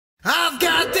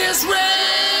this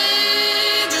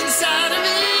rage inside of me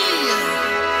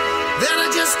that I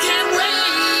just can't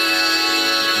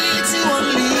wait to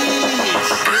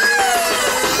unleash.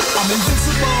 I'm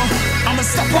invincible. I'm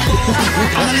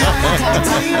unstoppable.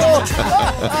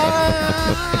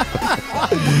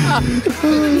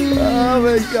 Oh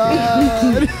my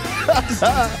God.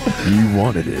 You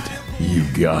wanted it. You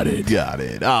got it. Got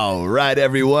it. All right,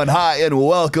 everyone. Hi, and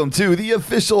welcome to the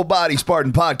official Body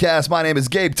Spartan podcast. My name is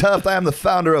Gabe Tuft. I am the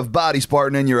founder of Body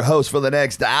Spartan and your host for the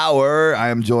next hour. I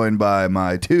am joined by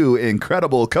my two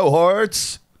incredible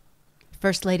cohorts.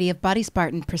 First Lady of Body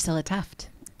Spartan, Priscilla Tuft.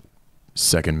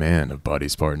 Second man of Body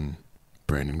Spartan,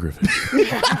 Brandon Griffith.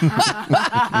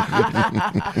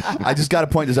 I just got to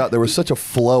point this out. There was such a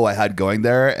flow I had going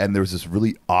there, and there was this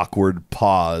really awkward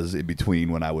pause in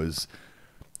between when I was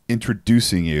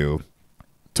introducing you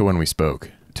To when we spoke.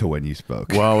 to when you spoke.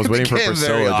 Well, I was waiting for Became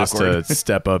very Priscilla just awkward. to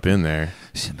step up in there.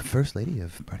 She's the first lady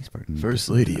of Body Spartan. First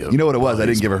lady of You know what it was? I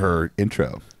Body didn't give her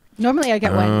intro. Normally I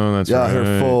get one. Oh, that's Yeah, right.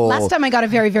 her full. Last time I got a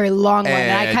very, very long one,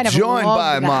 and I kind of joined loved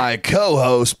by that. my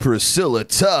co-host Priscilla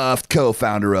Tuft,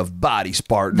 co-founder of Body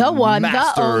Spartan, The one, the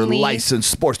master only. licensed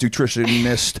sports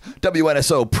nutritionist,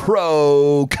 WNSO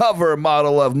pro, cover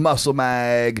model of Muscle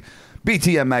Mag,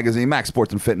 BTM Magazine, Max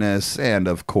Sports and Fitness, and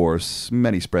of course,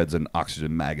 many spreads in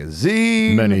Oxygen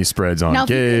Magazine. Many spreads on Now,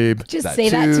 if you Gabe. could just That say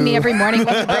that to too. me every morning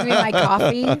when you bring me my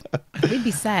coffee, we'd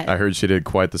be set. I heard she did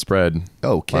quite the spread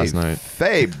last night.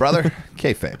 K-Fabe, brother.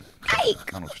 K-Fabe. I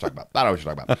don't know what you're talking about. I don't know what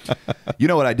you're talking about. You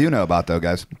know what I do know about, though,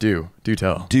 guys? Do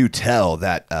tell. Do tell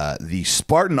that the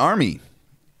Spartan Army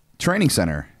Training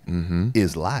Center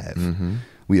is live.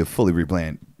 We have fully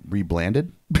rebranded.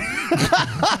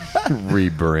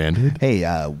 Rebranded.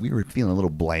 Hey, we were feeling a little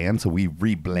bland, so we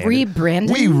rebranded.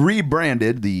 Rebranded? We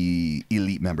rebranded the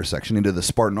elite member section into the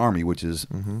Spartan Army, which is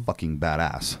fucking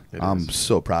badass. I'm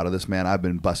so proud of this, man. I've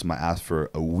been busting my ass for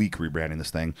a week rebranding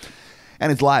this thing,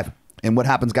 and it's live. And what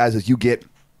happens, guys, is you get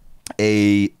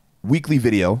a weekly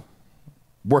video,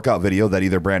 workout video that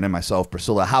either Brandon, myself,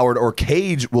 Priscilla, Howard, or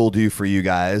Cage will do for you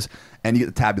guys, and you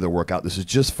get the tabular workout. This is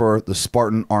just for the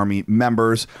Spartan Army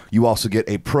members. You also get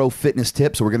a pro fitness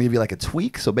tip, so we're going to give you like a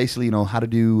tweak. So basically, you know, how to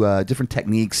do different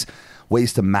techniques,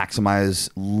 ways to maximize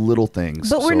little things.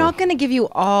 But we're So- not going to give you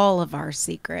all of our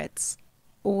secrets.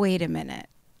 Wait a minute.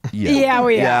 Yeah, Yeah,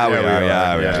 we are. Yeah, we Yeah, we are. are.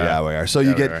 Yeah, we are. Yeah. Yeah, we are. So Yeah,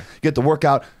 you we are. get the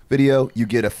workout video, you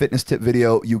get a fitness tip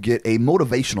video, you get a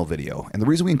motivational video. And the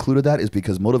reason we included that is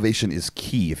because motivation is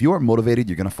key. If you aren't motivated,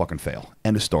 you're going to fucking fail.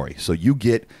 End of story. So you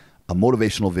get a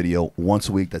motivational video once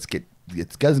a week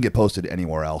it doesn't get posted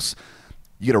anywhere else.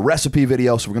 You get a recipe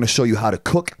video, so we're going to show you how to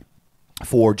cook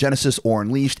for Genesis or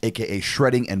Unleashed, aka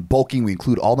shredding and bulking. We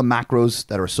include all the macros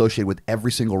that are associated with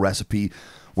every single recipe.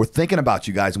 We're thinking about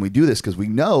you guys, and we do this because we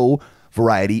know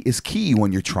variety is key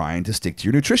when you're trying to stick to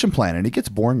your nutrition plan, and it gets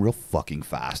boring real fucking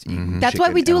fast. eating That's why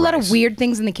chicken we do a and lot rice. of weird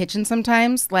things in the kitchen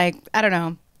sometimes. Like, I don't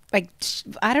know. Like,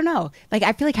 I don't know. Like,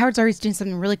 I feel like Howard's always doing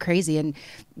something really crazy, and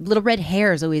little red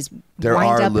hairs always There wind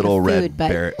are up little in the red food, but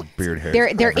beard hairs. They're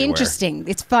everywhere. interesting.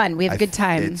 It's fun. We have a good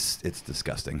time. It's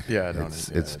disgusting. Yeah, I don't-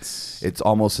 It's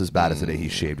almost as bad as the day he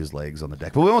shaved his legs on the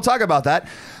deck. But we won't talk about that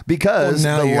because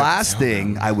Well, now the you have to last tell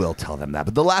thing I will tell them that.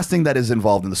 But the last thing that is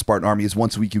involved in the Spartan Army is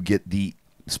once a week you get the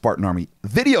Spartan Army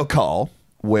video call,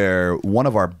 where one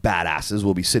of our badasses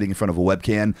will be sitting in front of a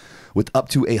webcam with up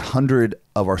to 100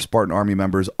 of our Spartan Army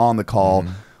members on the call.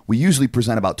 We usually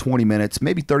present about 20 minutes,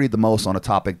 maybe 30 at the most, on a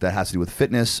topic that has to do with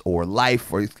fitness or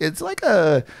life, or it's like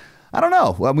I don't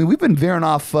know. I mean, we've been veering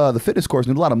off the fitness course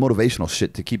and do a lot of motivational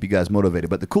shit to keep you guys motivated.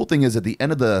 But the cool thing is at the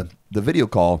end of the video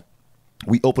call,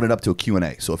 we open it up to a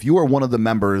Q&A. So if you are one of the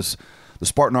members, the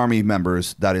Spartan Army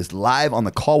members that is live on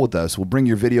the call with us, we'll bring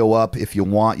your video up if you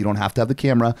want. You don't have to have the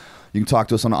camera. You can talk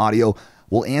to us on audio.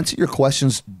 We'll answer your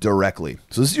questions directly.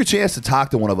 So this is your chance to talk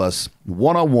to one of us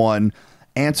one-on-one,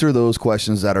 answer those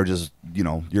questions that are just, you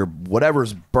know, your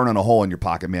whatever's burning a hole in your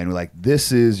pocket, man. We're like,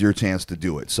 this is your chance to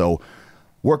do it. So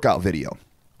workout video,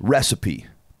 recipe,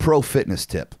 pro fitness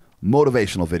tip,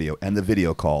 motivational video, and the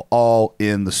video call, all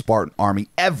in the Spartan Army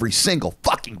every single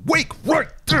fucking week right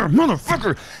there,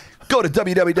 motherfucker. Go to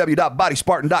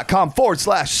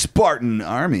www.bodyspartan.com/Spartan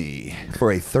Army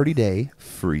for a 30-day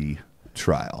free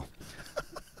trial.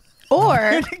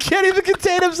 or He can't even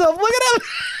contain himself. Look at him.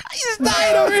 He's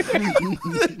dying over here.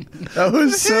 That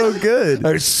was so good.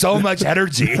 There's so much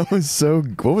energy. That was so.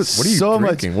 What are you so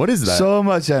drinking? What is that? So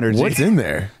much energy. What's in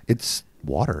there? It's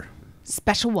water.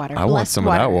 special water. I want blessed some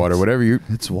of that water. Whatever you.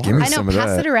 It's water. Give me I know. some of Pass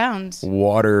that. it around.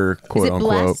 Water, quote Is it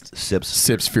unquote. blessed?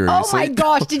 Sips. Furiously. Oh my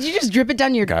gosh! Did you just drip it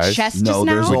down your Guys, chest no, just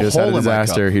there's now? a We just had hole a in my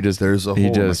disaster. cup. There's a hole he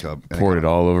in my just cup. poured it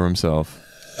all over himself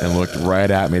and looked right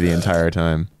at me the entire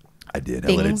time. I did.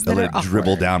 things I that let are it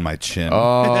dribble awkward. down my chin.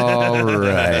 All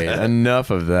right. Enough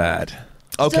of that.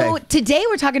 Okay. So today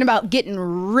we're talking about getting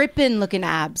ripping looking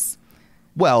abs.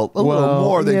 Well, a little Well,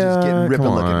 more than just yeah, getting ripping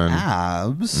come looking on.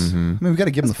 abs. I mean, we've got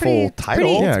to give them the full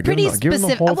title. Yeah, give pretty them the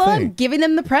specific. whole Well, I'm thing. giving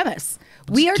them the premise.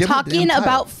 We are give them the damn talking title.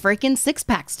 about freaking six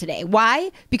packs today.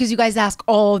 Why? Because you guys ask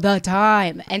all the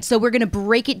time. And so we're going to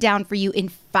break it down for you in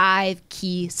 5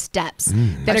 key steps that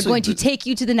are Actually, going to take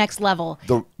you to the next level.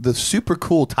 The super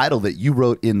cool title that you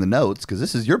wrote in the notes, because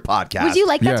this is your podcast. Would you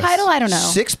like that Yes. title? I don't know.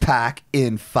 6-pack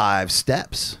in 5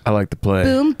 steps. I like the play.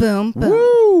 Boom, boom, boom.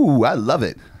 Woo! I love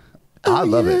it. I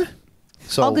love it.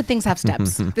 So All good things have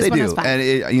steps. This they one do, has 5. and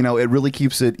it really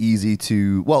keeps it easy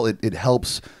to. Well, it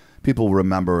helps people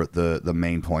remember the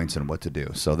main points and what to do.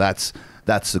 So that's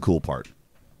the cool part.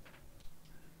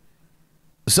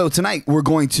 So tonight we're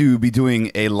going to be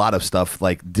doing a lot of stuff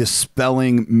like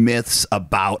dispelling myths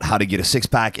about how to get a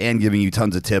 6-pack and giving you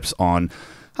tons of tips on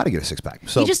how to get a 6-pack.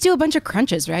 So You just do a bunch of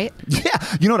crunches, right? yeah,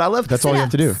 you know what I love? That's all you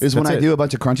have to do. Is when That's I it. do a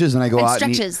bunch of crunches and I go And out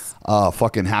stretches. and eat a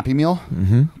fucking Happy Meal,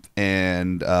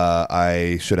 and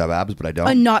I should have abs, but I don't.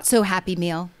 A not so happy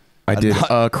meal. I did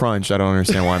a crunch. I don't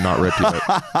understand why I'm not ripped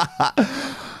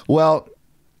yet. Well,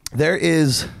 there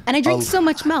is. And I drink so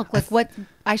much milk. Like what?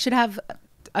 I should have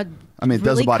a I mean, it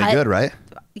does really the body cut- good, right?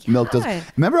 Milk does. Yeah.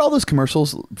 Remember all those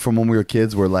commercials from when we were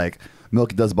kids where like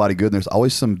milk does the body good? And there's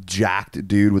always some jacked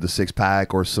dude with a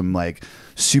 6-pack or some like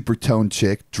super toned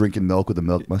chick drinking milk with a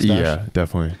milk mustache. Yeah,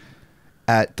 definitely.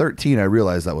 At 13, I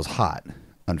realized that was hot,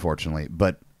 unfortunately,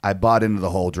 but I bought into the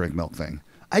whole drink milk thing.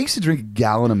 I used to drink a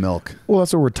gallon of milk. Well,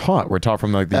 that's what we're taught. We're taught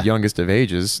from like the youngest of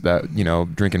ages that,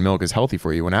 drinking milk is healthy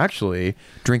for you, when actually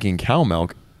drinking cow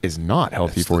milk is not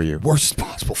healthy for you. Worst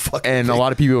possible fucking And a thing.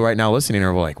 lot of people right now listening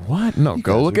are like, what? No,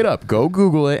 go guys look are- it up. Go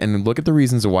Google it and look at the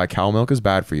reasons of why cow milk is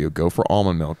bad for you. Go for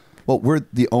almond milk. Well, we're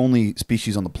the only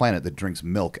species on the planet that drinks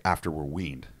milk after we're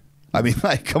weaned. I mean,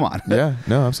 like, come on. Yeah,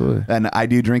 no, absolutely. And I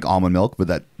do drink almond milk, but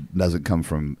that doesn't come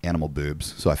from animal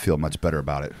boobs, so I feel much better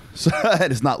about it. So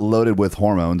it's not loaded with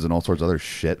hormones and all sorts of other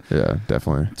shit. Yeah,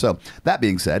 definitely. So that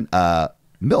being said,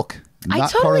 milk. I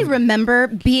not totally part of- remember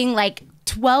being like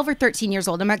 12 or 13 years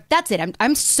old. I'm like, that's it.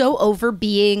 I'm so over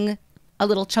being a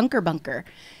little chunker bunker.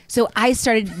 So I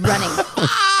started running.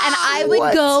 And I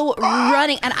would go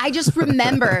running. And I just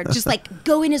remember just like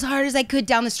going as hard as I could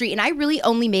down the street. And I really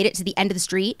only made it to the end of the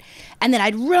street. And then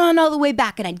I'd run all the way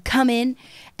back and I'd come in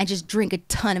and just drink a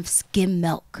ton of skim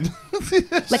milk.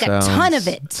 Like a ton of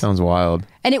it. Sounds wild.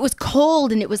 And it was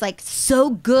cold and it was like so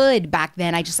good back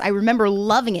then. I remember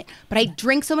loving it. But I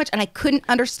drank so much and I couldn't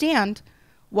understand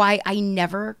why I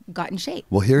never got in shape.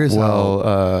 Well, here's Well,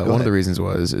 how. one of the reasons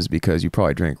is because you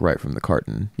probably drank right from the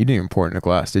carton. You didn't even pour it in a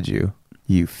glass, did you?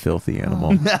 You filthy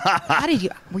animal. How did you?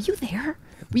 Were you there?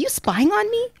 Were you spying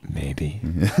on me? Maybe.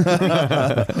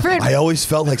 I always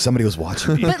felt like somebody was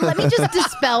watching me. But let me just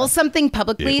dispel something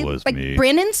publicly. It was like me.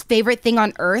 Brandon's favorite thing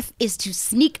on earth is to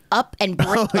sneak up and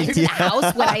break into the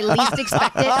house when I least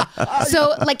expect it.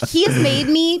 So like he has made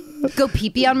me go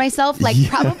pee-pee on myself like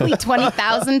probably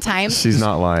 20,000 times. She's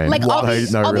not lying. Like, I'll be-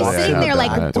 No, I'll be really, I sitting have there done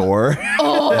like, that. Door.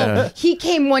 Oh, he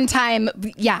came one time,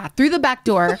 through the back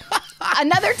door.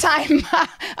 Another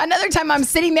time I'm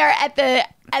sitting there at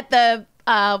the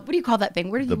what do you call that thing?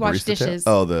 Where do you wash barista table? dishes?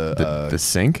 Oh, the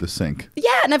sink? The sink. Yeah,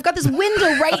 and I've got this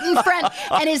window right in front,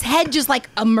 and his head just like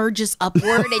emerges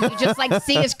upward, and you just like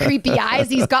see his creepy eyes.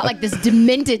 He's got like this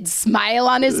demented smile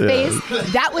on his face.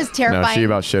 That was No, terrifying. she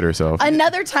about shit herself.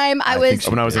 Another time I was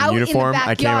When I was in out uniform, the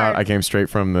backyard. I came straight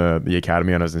from the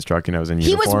academy and I was instructing. I was in He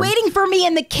uniform. was waiting for me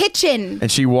in the kitchen.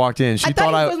 And she walked in. She I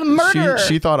thought he was a murderer.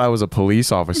 She thought I was a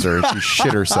police officer. And she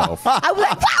shit herself. I was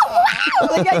like, wow, wow.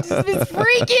 Like, I just was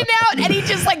freaking out. And he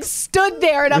just like stood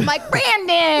there. And I'm like,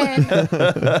 Brandon.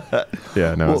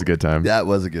 Yeah, no, it was a good time. That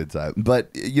was a good time. But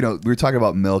we were talking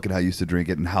about milk and how I used to drink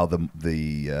it and how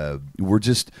we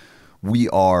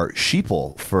are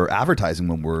sheeple for advertising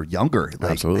when we're younger.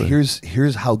 Like, Absolutely.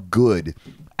 Here's how good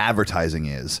advertising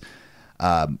is.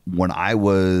 When I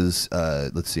was, I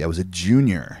was a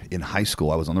junior in high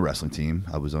school. I was on the wrestling team.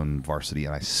 I was on varsity,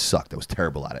 and I sucked. I was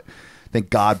terrible at it. Thank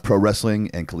God pro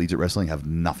wrestling and collegiate wrestling have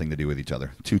nothing to do with each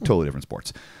other. Two totally different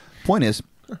sports. Point is,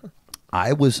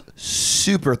 I was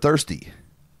super thirsty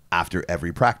after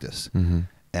every practice. Mm-hmm.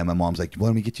 And my mom's like, why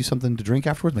don't we get you something to drink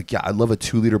afterwards? I'm like, yeah, I love a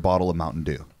 2-liter bottle of Mountain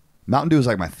Dew. Mountain Dew is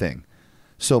like my thing.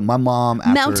 So my mom,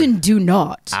 Mountain Dew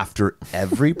not. after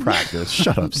every practice,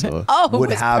 Shut up, Scylla. Oh, it would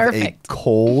was have perfect. a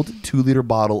cold 2-liter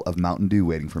bottle of Mountain Dew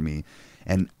waiting for me.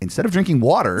 And instead of drinking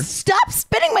water, Stop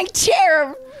spinning my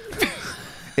chair.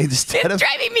 instead It's of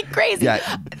driving me crazy.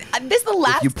 Yeah. This is the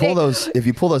last if you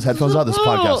pull thing. those headphones out, this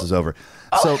podcast is over.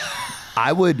 So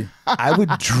I would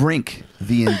drink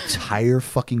the entire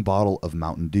fucking bottle of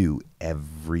Mountain Dew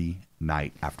every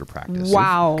night after practice.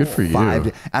 Wow. Good for you.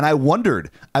 And I wondered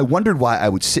why I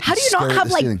would sit. How and do you not stare at have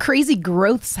the like ceiling. crazy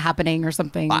growths happening or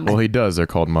something? Well, he does. They're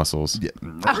called muscles. Yeah.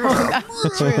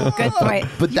 That's true. Good point.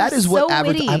 But that You're is what so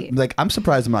average. witty. I'm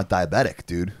surprised I'm not diabetic,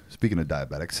 dude. Speaking of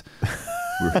diabetics,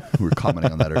 we were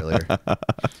commenting on that earlier.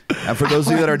 And for those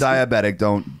of you that are diabetic,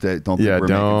 don't think Yeah, we're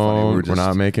making funny. we're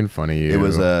not making fun of you. It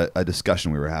was a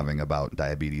discussion we were having about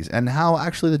diabetes and how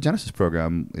actually the Genesis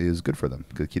program is good for them.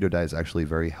 Because keto diet is actually a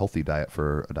very healthy diet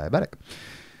for a diabetic.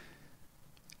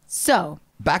 So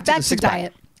Back to the six-pack.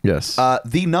 diet. Yes.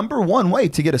 The number one way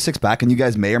to get a six-pack, and you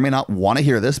guys may or may not want to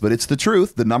hear this, but it's the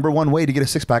truth. The number one way to get a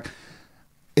six-pack,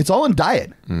 it's all in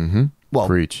diet. Mm-hmm. Well,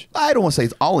 Preach. I don't want to say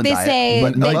it's all in They diet. say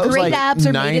but the most, great abs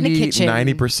are made in the kitchen.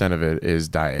 90% of it is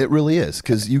diet. it really is,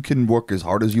 because you can work as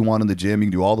hard as you want in the gym. You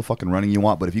can do all the fucking running you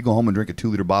want, but if you go home and drink a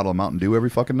 2-liter bottle of Mountain Dew every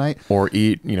fucking night, or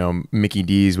eat, Mickey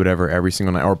D's, whatever, every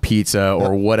single night, or pizza,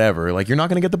 or whatever. Like, you're not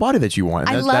going to get the body that you want.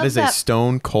 I And love that is a that-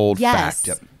 stone cold Yes. fact.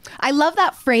 Yep. I love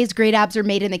that phrase. Great abs are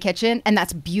made in the kitchen, and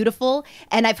that's beautiful.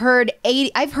 And I've heard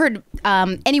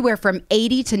anywhere from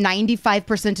 80 to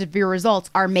 95% of your results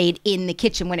are made in the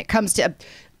kitchen when it comes to.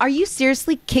 Are you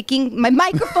seriously kicking my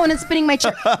microphone and spinning my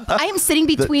chair? I am sitting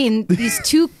between these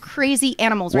two crazy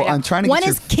animals Well, right now. I'm trying to one get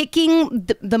is kicking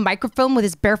the microphone with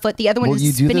his bare foot. The other one well, is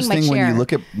you do spinning this my thing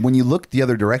chair. when you look the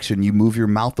other direction, you move your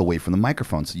mouth away from the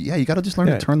microphone. So yeah, you got to just learn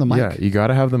to turn the mic. Yeah, you got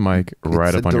to have the mic right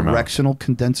It's up on a your mouth. directional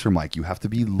condenser mic. You have to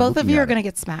be. Both of you are going to to.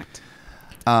 get smacked.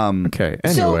 Okay,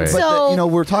 anyway. So-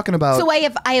 we're talking about. So I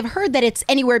have heard that it's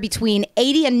anywhere between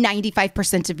 80 and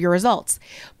 95% of your results.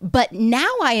 But now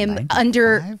I am 95?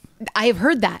 under. I have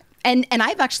heard that, and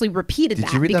I've actually repeated Did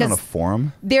that you read that on a because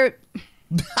forum? there.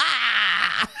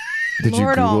 Did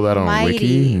Lord you Google that on almighty.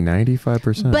 Wiki?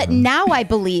 95%. But now I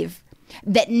believe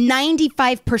that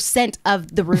 95%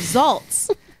 of the results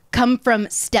come from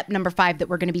step number 5 that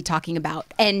we're going to be talking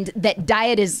about, and that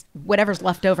diet is whatever's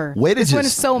left over. Way to this one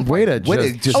just- is so Way important.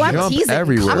 to just I'm jump teasing.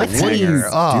 everywhere. I'm a What are you teaser.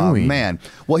 Oh doing? man.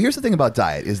 Well, here's the thing about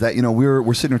diet is that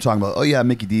we're sitting here talking about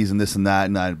Mickey D's and this and that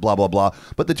and blah blah blah.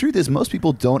 But the truth is, most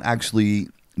people don't actually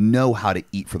know how to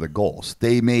eat for their goals.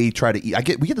 They may try to eat.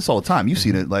 We get this all the time. You've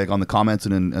seen it like on the comments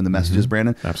and in the messages,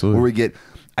 Brandon. Absolutely. Where we get,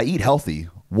 I eat healthy.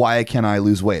 Why can't I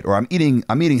lose weight? Or I'm eating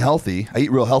healthy. I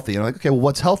eat real healthy. And I'm like, okay, well,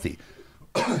 what's healthy?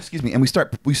 Excuse me. And we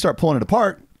start pulling it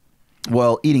apart.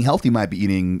 Well, eating healthy might be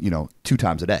eating 2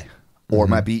 times a day, or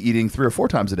might be eating 3 or 4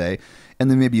 times a day,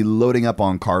 and then maybe loading up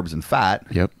on carbs and fat.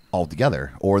 Yep.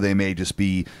 Altogether. Or they may just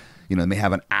be. They may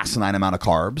have an asinine amount of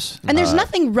carbs. And there's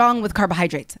nothing wrong with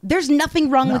carbohydrates. There's nothing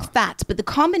wrong with fats, but the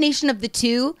combination of the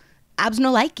two, abs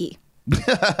no likey.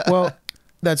 Well,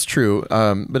 that's true.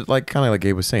 But kind of like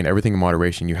Gabe was saying, everything in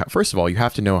moderation. First of all, you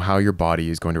have to know how your body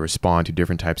is going to respond to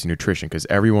different types of nutrition, because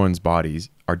everyone's bodies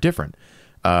are different.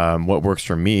 What works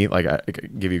for me, like I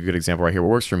could give you a good example right here.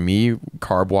 What works for me,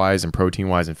 carb wise and protein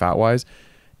wise and fat wise,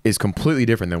 is completely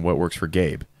different than what works for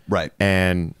Gabe. Right.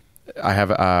 And I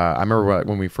remember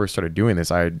when we first started doing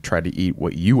this, I tried to eat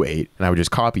what you ate, and I would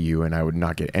just copy you, and I would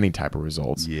not get any type of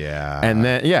results. Yeah. And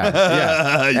then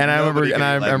yeah. And I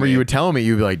remember me. you would tell me,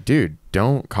 you'd be like, dude,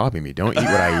 don't copy me, don't eat what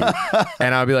I eat.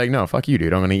 And I'd be like, no, fuck you,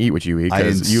 dude, I'm gonna eat what you eat,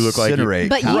 because you look like incinerate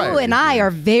But you and I are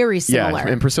very similar. yeah.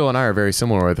 And Priscilla and I are very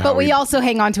similar with how but we also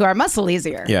hang on to our muscle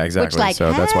easier. yeah, exactly. Which, like,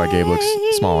 so that's why Gabe looks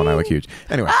small and I look huge.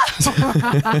 Anyway,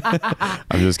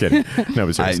 I'm just kidding. No, but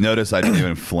I seriously. noticed I didn't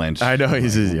even flinch. I know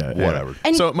he's Whatever.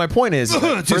 And- so my point is, first of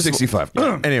all- 265.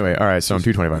 Anyway, all right, so I'm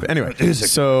 225. Anyway,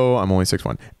 so I'm only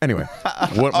 6'1". Anyway,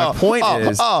 what my point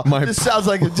is, this sounds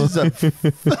like it's just a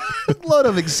load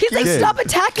of He's excuses. like, stop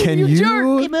attacking can you,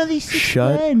 jerk. you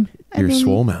shut your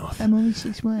swole mouth? I'm only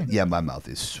 6'1". Yeah, my mouth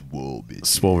is swole, bitch.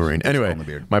 Swolverine. Anyway, on the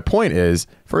beard. my point is,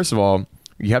 first of all,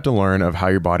 you have to learn of how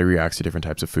your body reacts to different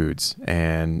types of foods,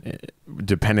 and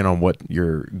depending on what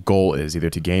your goal is,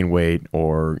 either to gain weight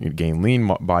or gain lean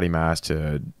body mass,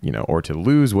 to or to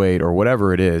lose weight or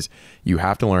whatever it is, you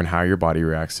have to learn how your body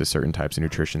reacts to certain types of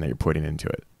nutrition that you're putting into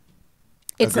it.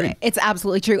 It's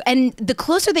absolutely true. And the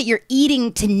closer that you're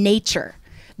eating to nature,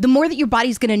 the more that your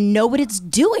body's going to know what it's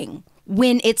doing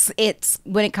when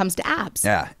when it comes to abs.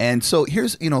 Yeah, and so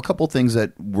here's a couple things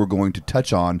that we're going to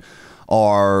touch on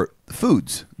are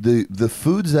foods, the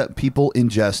foods that people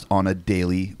ingest on a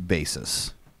daily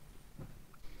basis.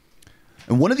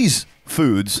 And one of these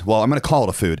foods, well, I'm going to call it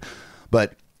a food,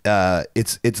 but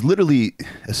it's literally,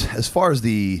 as far as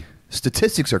the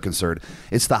statistics are concerned,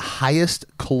 it's the highest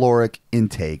caloric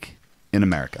intake in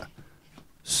America.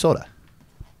 Soda.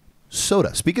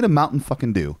 Speaking of Mountain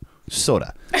fucking Dew,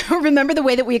 soda. Remember the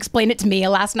way that we explained it to Mia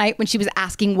last night when she was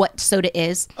asking what soda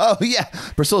is? Oh, yeah.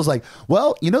 Priscilla's like,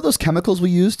 well, you know those chemicals we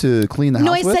use to clean the house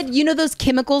No, I with? said, you know those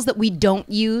chemicals that we don't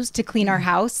use to clean our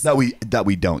house? That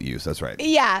we don't use. That's right.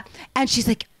 Yeah. And she's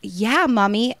like, yeah,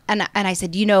 Mommy. And I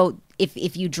said, you know,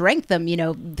 if you drank them, you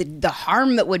know, the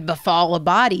harm that would befall a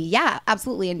body. Yeah,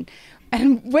 absolutely.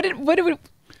 And what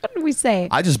did we say?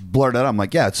 I just blurted out. I'm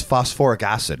like, yeah, it's phosphoric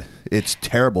acid. It's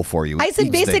terrible for you. I It said,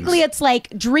 eats basically, things. it's like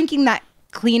drinking that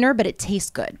cleaner, but it tastes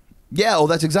good. Yeah, well,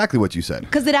 that's exactly what you said.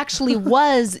 Because it actually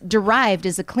was derived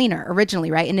as a cleaner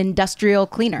originally, right? An industrial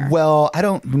cleaner. Well, I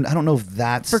don't know if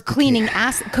that's For the cleaning case.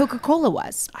 acid. Coca-Cola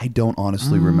was. I don't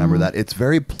honestly remember that. It's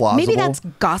very plausible. Maybe that's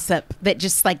gossip that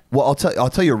just like... Well, I'll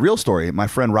tell you a real story. My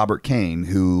friend Robert Kane,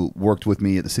 who worked with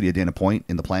me at the city of Dana Point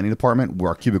in the planning department, where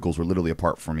our cubicles were literally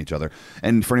apart from each other.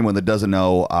 And for anyone that doesn't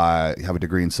know, I have a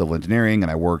degree in civil engineering,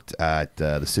 and I worked at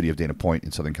the city of Dana Point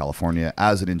in Southern California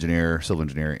as an engineer, civil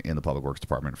engineer in the public works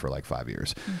department for like 5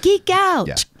 years. Geek out.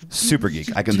 Yeah, super geek.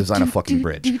 I can design a fucking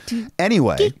bridge.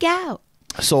 Anyway, Geek out.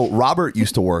 so Robert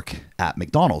used to work at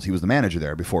McDonald's. He was the manager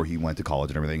there before he went to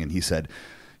college and everything. And he said,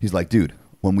 he's like, dude,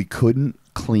 when we couldn't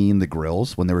clean the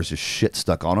grills, when there was just shit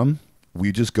stuck on them,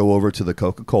 we just go over to the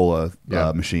Coca-Cola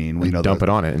machine. And dump it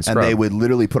on it and and scrub. they would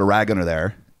literally put a rag under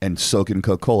there and soak it in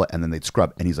Coca-Cola, and then they'd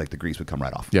scrub. And he's like, the grease would come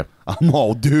right off. Yeah. I'm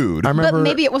all, dude. I remember, But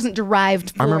maybe it wasn't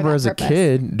derived for I remember that as a purpose.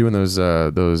 kid doing those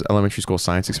elementary school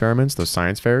science experiments, those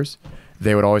science fairs.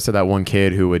 They would always have that one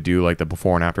kid who would do like the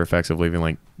before and after effects of leaving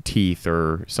like teeth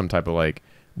or some type of like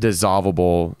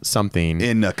dissolvable something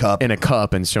In a cup.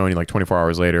 and showing you like 24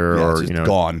 hours later, Yeah, or it's just you know,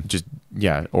 gone. just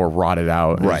or rotted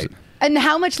out. And Right. it's- And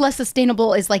how much less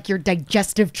sustainable is like your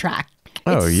digestive tract?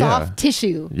 Oh, It's yeah. soft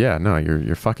tissue. Yeah, no,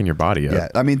 you're fucking your body up. Yeah,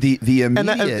 I mean, the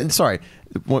immediate... And sorry,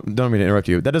 don't mean to interrupt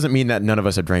you. That doesn't mean that none of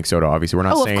us have drank soda. Obviously, we're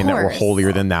not Oh, of saying that we're course.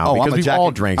 holier than thou Oh, I'm because a we've Jack all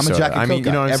and- drank I'm a soda. Jack and I mean, Coke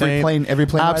you know guy. what I'm Every saying? plane- every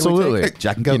plane ride we absolutely. take,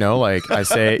 Jack and Coke. You know, like I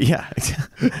say, yeah,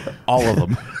 all of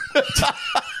them.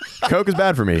 Coke is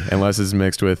bad for me unless it's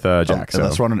mixed with Jack.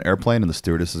 Let's So, run an airplane and the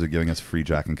stewardesses are giving us free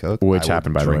Jack and Coke. which I would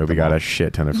happened by the way. drink We them got all. a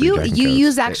shit ton of free You Jack and you Cokes.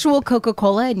 use actual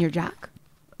Coca-Cola in your Jack?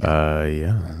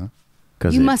 Yeah.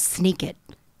 Because You must sneak it.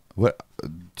 What?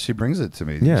 She brings it to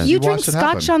me. Yeah. She You drink watched it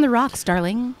Scotch happen. on the rocks,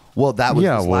 darling. Well, that was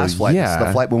Yeah, his well, last flight. yeah.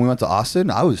 The flight when we went to Austin,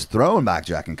 I was throwing back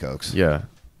Jack and Cokes. Yeah.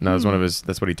 No, it was one of his.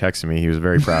 That's what he texted me. He was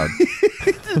very proud.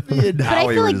 But I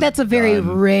feel like that's a very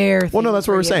rare thing. Well, no, that's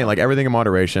what for we're you. saying. Like everything in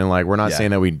moderation. Like we're not Yeah. saying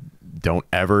that we don't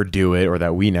ever do it or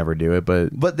that we never do it, but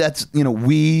But that's,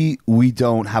 we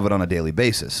don't have it on a daily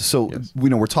basis. So,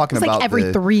 we're talking It's about like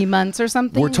every 3 months or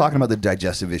something. We're talking about the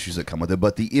digestive issues that come with it,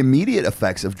 but the immediate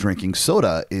effects of drinking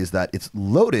soda is that it's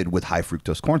loaded with high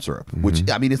fructose corn syrup, which,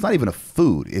 I mean, it's not even a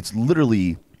food. It's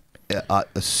literally a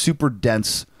super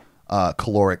dense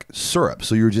caloric syrup.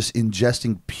 So you're just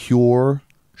ingesting pure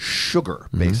sugar,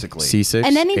 basically. C6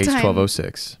 And anytime-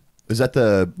 H1206. Is that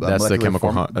the That's the molecular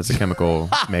chemical. form? That's the chemical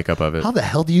makeup of it. How the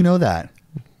hell do you know that?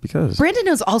 Because Brandon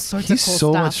knows all sorts He's of cool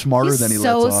so stuff. much smarter He's than he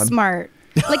so lets on. smart.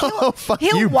 Like he'll,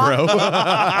 he'll you, walk, bro.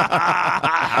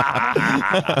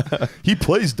 He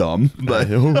plays dumb, but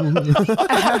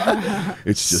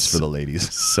it's just for the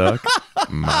ladies. Suck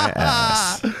my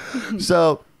ass.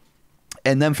 So,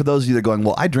 and then for those of you that are going,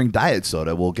 well, I drink diet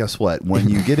soda. Well, guess what? When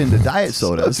you get into diet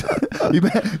sodas,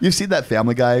 you've seen that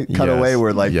Family Guy cutaway Yes.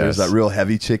 where like there's Yes. that real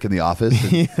heavy chick in the office.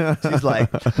 And she's like,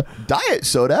 diet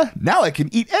soda? Now I can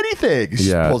eat anything.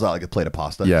 She Yeah. pulls out like a plate of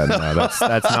pasta. Yeah, no, that's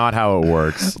not how it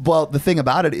works. Well, the thing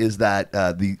about it is that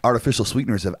the artificial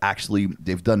sweeteners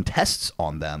they've done tests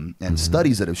on them and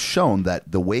studies that have shown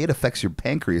that the way it affects your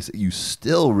pancreas, you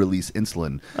still release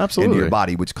insulin into Absolutely. your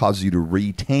body, which causes you to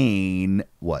retain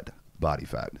what? Body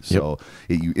fat. So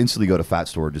you instantly go to fat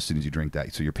storage as soon as you drink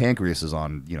that. So your pancreas is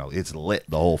on, it's lit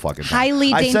the whole fucking time.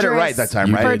 highly I dangerous said it right that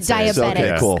time, right? for It's- it's diabetics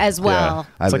okay, cool. as well.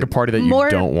 I It's like a live- party that you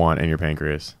More- don't want in your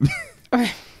pancreas.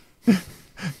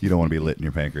 You don't want to be lit in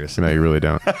your pancreas. No, you really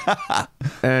don't.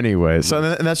 Anyway, so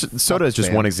and that's soda is just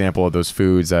fan. one example of those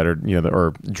foods that are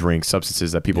or drink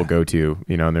substances that people go to,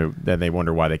 and then they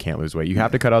wonder why they can't lose weight. You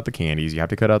have to cut out the candies, you have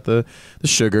to cut out the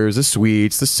sugars, the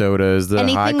sweets, the sodas, the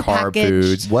Anything high carb packaged.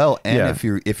 foods. Well, and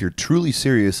Yeah. if you're truly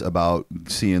serious about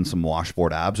seeing some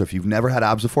washboard abs, or if you've never had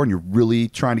abs before and you're really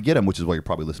trying to get them, which is why you're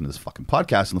probably listening to this fucking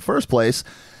podcast in the first place,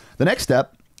 the next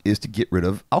step is to get rid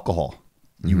of alcohol.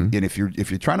 And if you're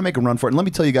trying to make a run for it, and let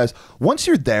me tell you guys, once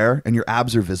you're there and your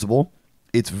abs are visible,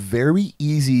 it's very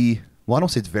easy. well, I don't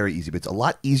say it's very easy, but it's a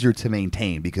lot easier to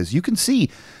maintain because you can see,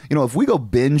 if we go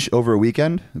binge over a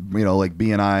weekend, like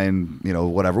B and I and,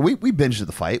 whatever, we binged at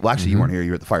the fight. Well, actually, you weren't here.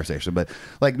 You were at the fire station. But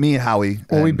like me and Howie.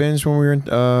 Well, we binged when we were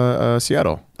in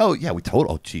Seattle. Oh, yeah, we told.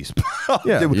 Oh, jeez.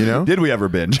 Yeah, did we ever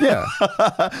binge? Yeah.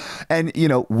 And,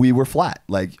 we were flat.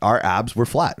 Like, our abs were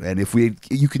flat. And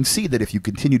you can see that if you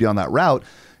continue down that route,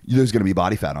 there's going to be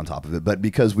body fat on top of it. But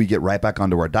because we get right back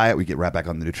onto our diet, we get right back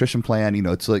on the nutrition plan,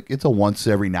 it's a once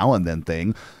every now and then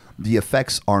thing. The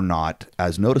effects are not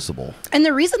as noticeable. And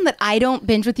the reason that I don't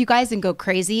binge with you guys and go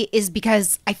crazy is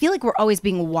because I feel like we're always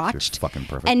being watched. You're fucking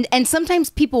perfect. And sometimes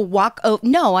people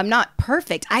no, I'm not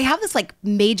perfect. I have this like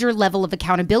major level of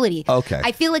accountability. Okay.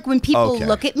 I feel like when people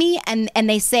look at me and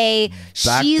they say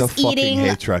Back she's the fucking eating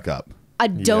hay truck up. a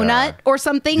donut or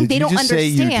something, they Did don't you just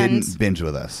understand. say you didn't binge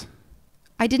with us?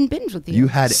 I didn't binge with you. You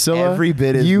had Scylla, every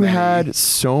bit as you many had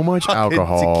so much fucking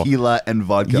alcohol, tequila and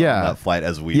vodka Yeah. on that flight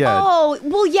as we Yeah. Oh,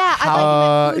 well, yeah.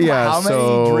 I like yeah. How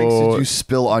so many drinks did you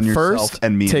spill on yourself first,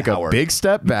 and me take and a Howard? big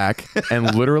step back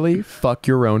and literally fuck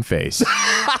your own face.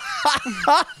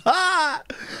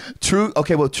 True.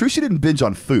 Okay, well, true, she didn't binge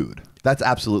on food. That's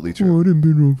absolutely true.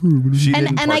 She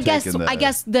didn't and I partake guess in the- I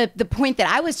guess the point that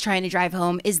I was trying to drive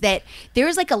home is that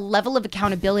there's like a level of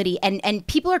accountability and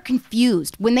people are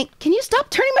confused when they can you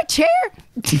stop turning my chair?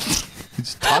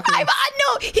 He's talking.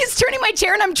 No, he's turning my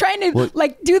chair and I'm trying to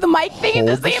like do the mic thing at Hold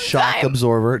the the same shock time.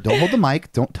 absorber. Don't hold the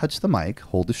mic. Don't touch the mic.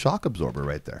 Hold the shock absorber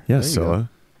right there. Yes, There you go. Scylla.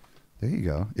 There you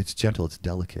go. It's gentle. It's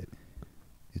delicate.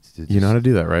 You know how to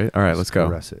do that, right? All right, let's go.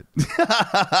 Caress it.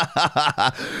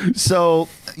 So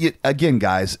again,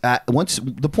 guys,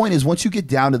 the point is once you get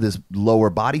down to this lower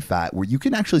body fat where you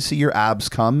can actually see your abs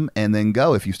come and then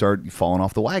go, if you start falling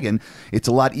off the wagon, it's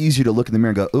a lot easier to look in the mirror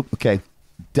and go, "Oop, okay,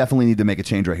 definitely need to make a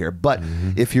change right here." But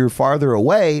if you're farther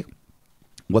away,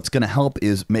 what's going to help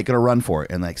is making a run for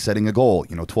it and like setting a goal,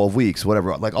 12 weeks,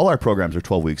 whatever. Like all our programs are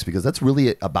 12 weeks because that's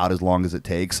really about as long as it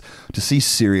takes to see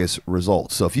serious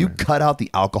results. So if you cut out the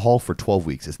alcohol for 12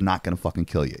 weeks, it's not going to fucking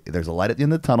kill you. There's a light at the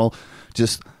end of the tunnel.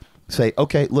 Just say,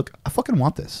 okay, look, I fucking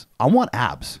want this. I want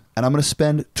abs. And I'm going to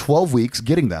spend 12 weeks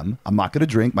getting them. I'm not going to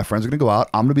drink. My friends are going to go out.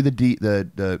 I'm going to be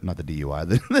not the DUI.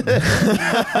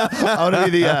 I'm going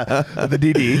to be the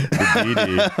DD. The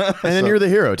DD. And then you're the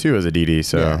hero too as a DD.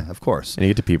 So Yeah, of course. And you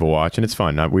get to people watch and it's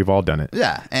fun. We've all done it.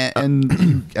 Yeah, and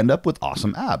you end up with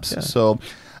awesome abs. So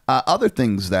other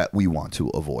things that we want to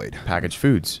avoid. Packaged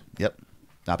foods. Yep,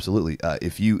 absolutely.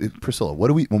 Priscilla,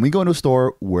 when we go into a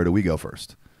store, where do we go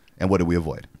first? And what do we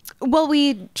avoid? Well,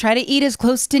 we try to eat as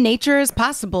close to nature as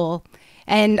possible.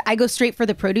 And I go straight for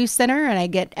the produce center and I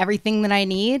get everything that I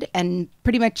need. And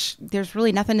pretty much there's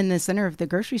really nothing in the center of the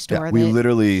grocery store. Yeah, we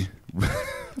literally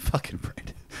fucking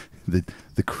Brandon.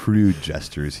 The crude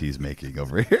gestures he's making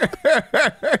over here.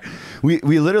 we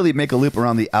literally make a loop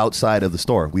around the outside of the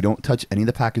store. We don't touch any of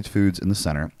the packaged foods in the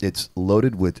center. It's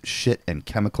loaded with shit and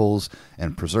chemicals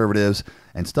and preservatives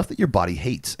and stuff that your body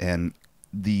hates. And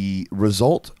the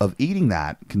result of eating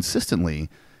that consistently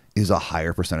is a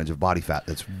higher percentage of body fat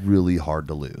that's really hard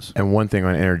to lose. And one thing I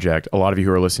want to interject, a lot of you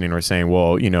who are listening are saying,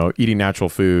 well, eating natural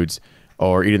foods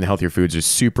or eating the healthier foods is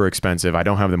super expensive. I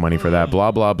don't have the money for that,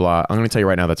 blah, blah, blah. I'm going to tell you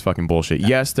right now, that's fucking bullshit.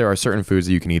 Yes, there are certain foods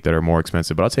that you can eat that are more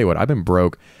expensive, but I'll tell you what, I've been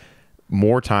broke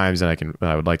more times than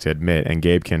I would like to admit. And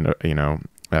Gabe can,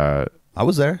 I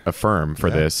was there. affirm for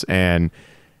this. And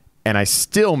I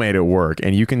still made it work.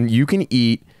 And you can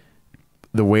eat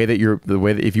the way that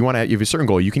if you have a certain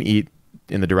goal, you can eat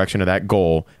in the direction of that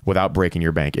goal without breaking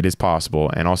your bank. It is possible.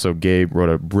 And also Gabe wrote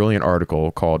a brilliant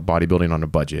article called Bodybuilding on a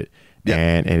Budget. Yeah.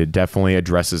 And it definitely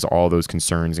addresses all those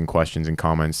concerns and questions and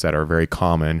comments that are very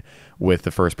common with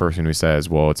the first person who says,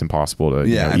 well, it's impossible to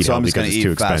eat healthy because it's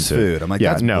too expensive. Food. I'm like,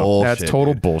 that's bullshit, that's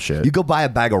total dude. bullshit. You go buy a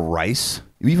bag of rice,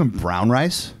 even brown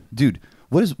rice, dude.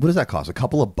 What does that cost? A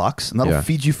couple of bucks, and that'll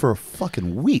feed you for a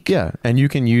fucking week. Yeah, and you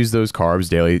can use those carbs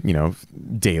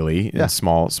daily, in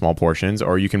small portions,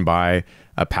 or you can buy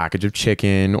a package of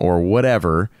chicken or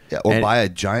whatever. Yeah, or buy a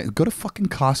giant. Go to fucking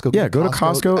Costco. Yeah, go to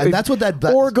Costco, and that's what that.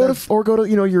 Or go to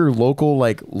your local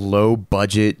like low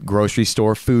budget grocery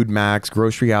store, Food Max,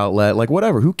 grocery outlet, like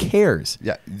whatever. Who cares?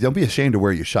 Yeah, don't be ashamed of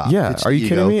where you shop. Yeah, are you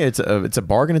kidding me? It's a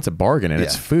bargain. It's a bargain, and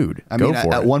it's food. I mean,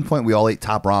 at one point we all ate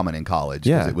Top Ramen in college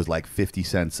because it was like 50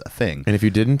 cents a thing. And if you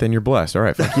didn't, then you're blessed. All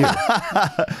right, fuck you.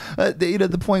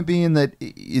 The point being that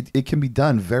it can be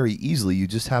done very easily. You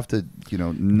just have to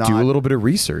not do a little bit of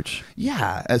research.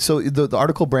 Yeah. So the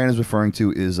article Brand is referring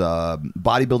to is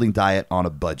bodybuilding diet on a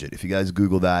budget. If you guys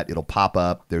Google that, it'll pop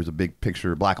up. There's a big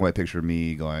picture, black and white picture of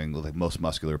me going with like most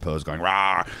muscular pose, going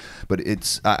rah. But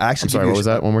it's actually. I'm sorry. What was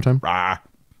that? One more time. Rah.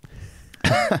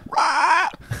 I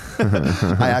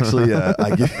actually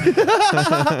I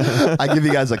give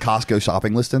you guys a Costco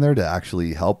shopping list in there to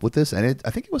actually help with this, and I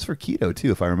think it was for keto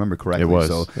too, if I remember correctly. It was.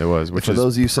 So it was. Which for is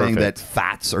those of you saying that perfect.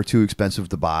 fats are too expensive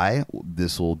to buy,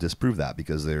 this will disprove that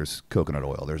because there's coconut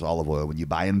oil, there's olive oil. When you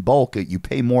buy in bulk, you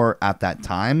pay more at that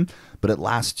time, but it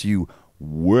lasts you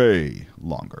way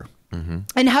longer.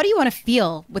 And how do you want to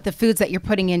feel with the foods that you're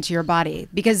putting into your body?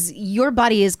 Because your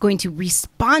body is going to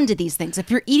respond to these things.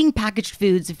 If you're eating packaged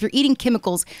foods, if you're eating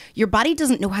chemicals, your body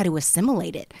doesn't know how to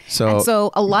assimilate it.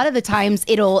 So a lot of the times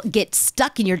it'll get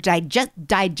stuck in your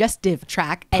digestive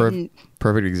tract. And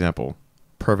Perfect example.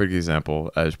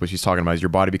 What she's talking about is your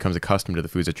body becomes accustomed to the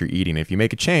foods that you're eating. If you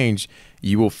make a change,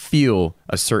 you will feel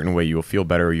a certain way. You will feel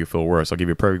better or you feel worse. I'll give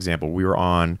you a perfect example. We were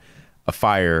on a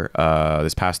fire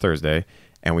this past Thursday,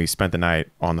 and we spent the night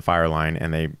on the fire line,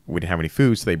 and we didn't have any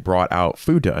food, so they brought out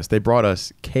food to us. They brought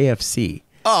us KFC.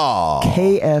 Oh,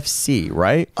 KFC,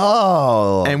 right?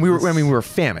 Oh, and we were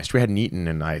famished. We hadn't eaten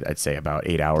in I'd say about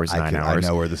 8 hours, 9 hours. I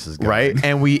know where this is going. Right?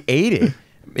 And we ate it.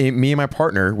 Me and my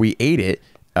partner, we ate it.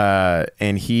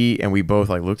 And we both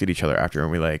like looked at each other after,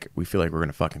 and we feel like we're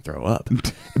gonna fucking throw up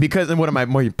because. And what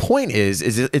my point is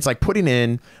it's like putting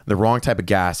in the wrong type of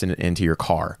gas into your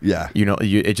car. Yeah,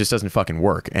 it just doesn't fucking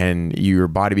work, and your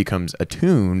body becomes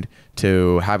attuned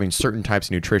to having certain types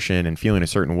of nutrition and feeling a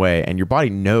certain way, and your body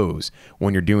knows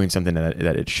when you're doing something that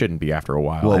it shouldn't be after a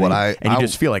while. Well, you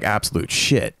just feel like absolute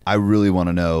shit. I really want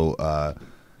to know.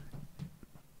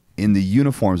 In the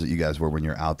uniforms that you guys wear when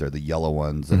you're out there, the yellow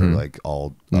ones that are like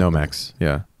all Nomex,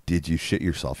 yeah. Did you shit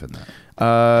yourself in that?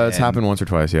 It's happened once or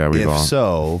twice, yeah. If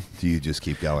so, do you just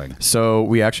keep going? So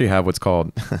we actually have what's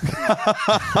called.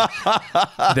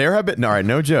 There have been, all right,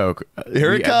 no joke.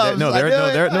 Here it comes.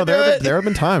 There have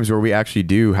been times where we actually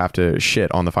do have to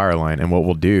shit on the fire line, and what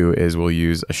we'll do is we'll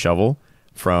use a shovel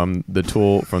from the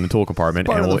tool compartment,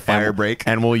 Part and of we'll the fire break.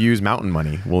 and we'll use mountain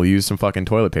money. We'll use some fucking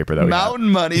toilet paper that we have. Mountain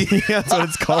money. Yeah, that's what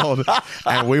it's called.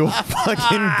 And we will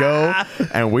fucking go,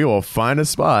 and we will find a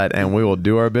spot, and we will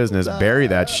do our business, bury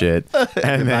that shit,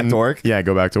 and then back to work. Yeah,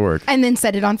 go back to work. and then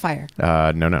set it on fire.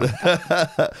 No.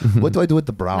 What do I do with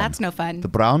the brown? That's no fun. The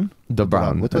brown? The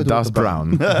brown. What do I do with Das the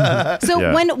brown? So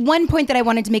Yeah. one point that I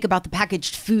wanted to make about the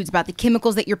packaged foods, about the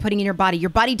chemicals that you're putting in your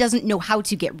body doesn't know how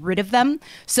to get rid of them.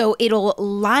 So it'll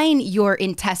line your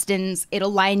intestines, it'll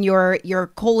line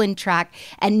your colon tract,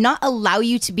 and not allow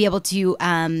you to be able to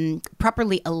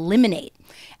properly eliminate.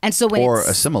 And so when Or it's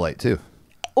assimilate too.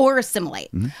 or assimilate.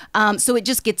 So it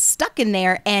just gets stuck in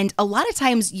there. And a lot of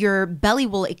times your belly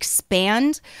will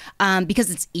expand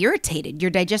because it's irritated.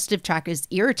 Your digestive tract is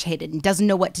irritated and doesn't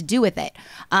know what to do with it.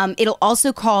 It'll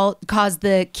also cause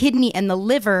the kidney and the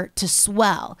liver to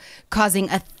swell, causing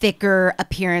a thicker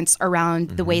appearance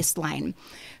around the waistline.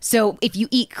 So if you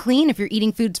eat clean, if you're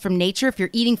eating foods from nature, if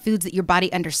you're eating foods that your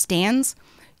body understands,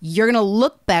 you're going to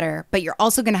look better, but you're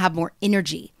also going to have more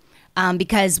energy.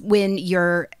 Because when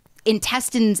your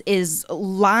intestines is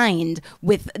lined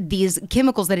with these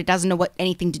chemicals that it doesn't know what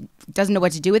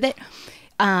to do with it,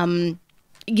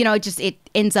 it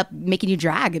ends up making you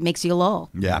drag. It makes you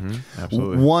lull. Yeah.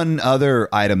 Absolutely. One other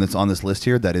item that's on this list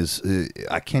here that is,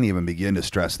 I can't even begin to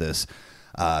stress this.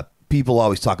 People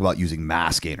always talk about using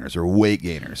mass gainers or weight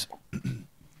gainers.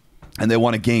 And they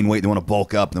want to gain weight, they want to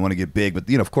bulk up, and they want to get big. But,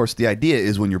 of course, the idea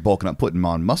is when you're bulking up, putting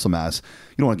on muscle mass,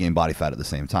 you don't want to gain body fat at the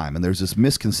same time. And there's this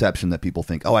misconception that people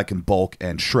think, I can bulk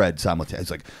and shred simultaneously.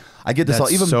 It's like, I get this all.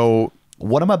 Even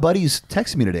one of my buddies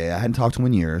texted me today. I hadn't talked to him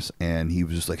in years, and he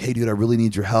was just like, hey, dude, I really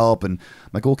need your help. And I'm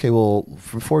like, okay, well,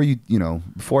 before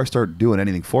I start doing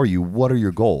anything for you, what are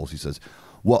your goals? He says,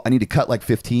 well, I need to cut like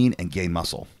 15 and gain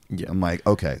muscle. Yeah. I'm like,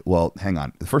 okay, well, hang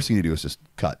on. The first thing you do is just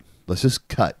cut. Let's just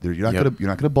cut. You're not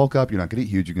gonna bulk up. You're not gonna eat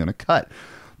huge. You're gonna cut.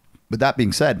 But that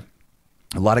being said,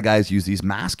 a lot of guys use these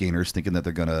mass gainers thinking that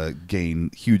they're gonna gain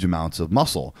huge amounts of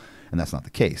muscle, and that's not the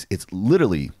case. It's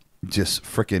literally just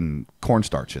freaking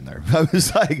cornstarch in there. I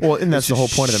was like, well, and that's the whole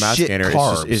point of the mass gainer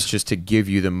is just to give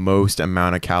you the most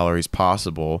amount of calories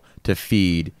possible to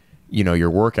feed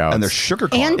your workouts, and they're sugar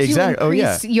carbs. And to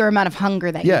increase your amount of hunger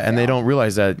that you feel. And they don't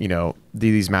realize that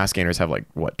these mass gainers have like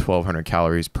 1,200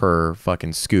 calories per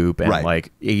fucking scoop and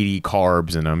like 80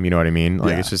 carbs in them. You know what I mean?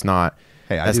 Like it's just not.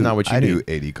 Hey, that's not what you need. do. I do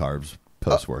 80 carbs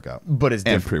post workout, but it's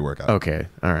and pre-workout. Okay,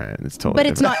 all right, it's totally. But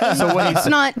it's different. not. It's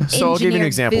not. So I'll give you an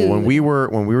example. Food. When we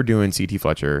were doing CT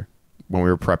Fletcher, when we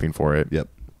were prepping for it. Yep.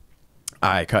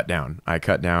 I cut down,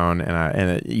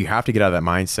 and you have to get out of that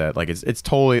mindset. Like it's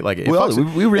totally like we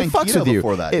ran keto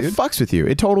before that. It fucks with you.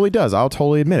 It totally does. I'll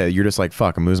totally admit it. You're just like,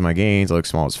 fuck. I'm losing my gains. I look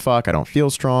small as fuck. I don't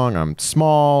feel strong. I'm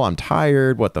small. I'm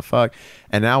tired. What the fuck?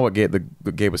 And now what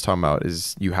Gabe was talking about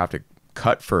is you have to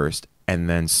cut first and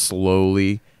then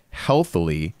slowly,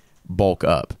 healthily bulk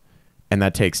up. And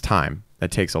that takes time.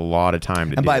 That takes a lot of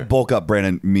time to do. And by bulk up,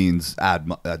 Brandon, means add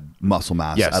muscle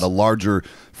mass at a larger,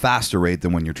 faster rate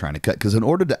than when you're trying to cut. Because in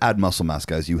order to add muscle mass,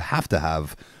 guys, you have to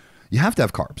have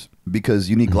carbs because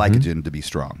you need glycogen to be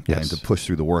strong and to push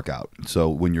through the workout. So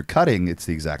when you're cutting, it's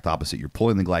the exact opposite. You're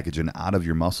pulling the glycogen out of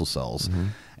your muscle cells.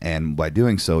 And by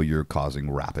doing so, you're causing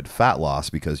rapid fat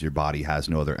loss because your body has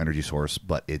no other energy source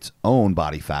but its own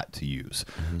body fat to use.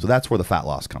 So that's where the fat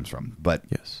loss comes from. But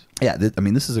yeah,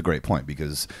 this is a great point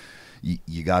because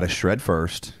you got to shred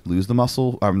first, lose the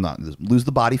muscle, or lose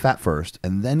the body fat first,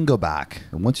 and then go back.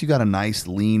 And once you got a nice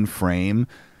lean frame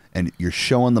and you're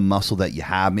showing the muscle that you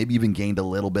have, maybe even gained a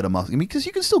little bit of muscle. I mean, because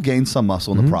you can still gain some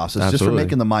muscle in the process just for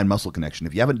making the mind-muscle connection.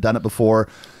 If you haven't done it before,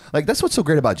 like that's what's so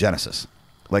great about Genesis.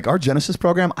 Like our Genesis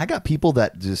program, I got people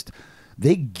that just,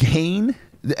 they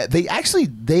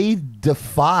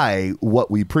defy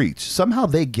what we preach. Somehow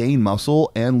they gain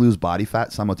muscle and lose body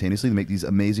fat simultaneously to make these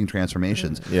amazing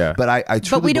transformations. Yeah. But I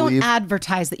truly don't believe,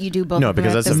 advertise that you do both. No,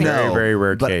 because that's a very, very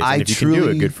rare case. And if you can do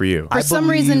it, good for you. For some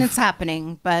reason, it's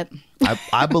happening, but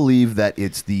I believe that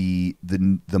it's the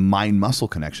mind-muscle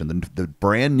connection, the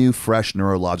brand new, fresh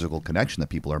neurological connection that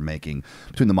people are making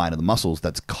between the mind and the muscles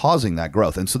that's causing that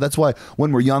growth. And so that's why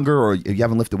when we're younger or you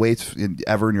haven't lifted weights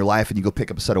ever in your life and you go pick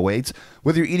up a set of weights,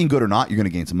 whether you're eating good or not, you're going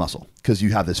to gain some muscle because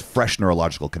you have this fresh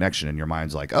neurological connection and your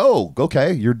mind's like, oh,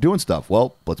 okay, you're doing stuff.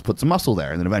 Well, let's put some muscle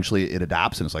there. And then eventually it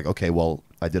adapts and it's like, okay, well,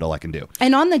 I did all I can do.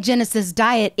 And on the Genesis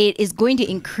diet, it is going to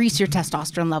increase your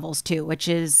testosterone levels too, which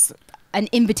is an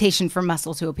invitation for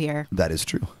muscle to appear. That is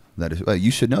true. That is.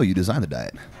 You should know. You designed the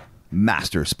diet,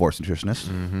 master sports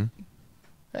nutritionist.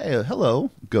 Hey,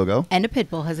 hello, Go-Go. And a pit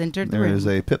bull has entered the room. There is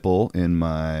a pit bull in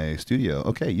my studio.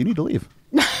 Okay, you need to leave.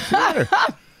 See you later.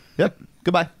 Yep.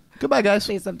 Goodbye. Goodbye, guys.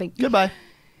 Say something. Goodbye.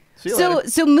 See you later.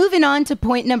 So moving on to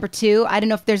point number 2. I don't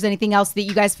know if there's anything else that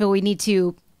you guys feel we need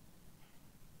to.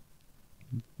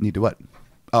 Need to what?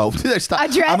 Oh, stop.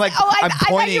 Address? I'm like, I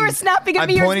thought you were snapping at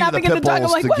me. You were snapping at the dog. I'm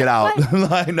like, to what? get out.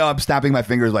 What? No, I'm snapping my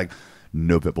fingers like,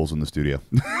 no pit bulls in the studio.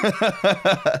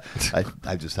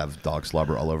 I just have dog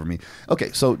slobber all over me.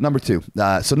 Okay, so number 2.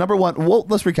 So number 1, well,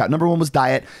 let's recap. Number 1 was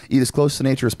diet. Eat as close to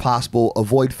nature as possible.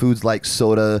 Avoid foods like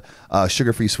soda,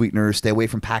 sugar-free sweeteners. Stay away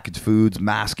from packaged foods,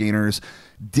 mass gainers.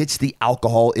 Ditch the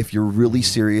alcohol if you're really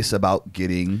serious about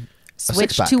getting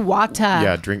switch to water.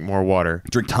 Yeah, drink more water.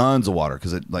 Drink tons of water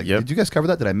because did you guys cover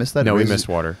that? Did I miss that? No, we missed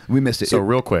water. We missed it. So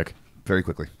real quick. Very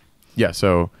quickly. Yeah,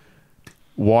 so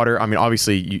water, I mean,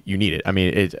 obviously you need it. I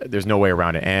mean, there's no way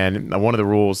around it. And one of the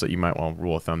rules that you might,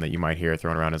 rule of thumb that you might hear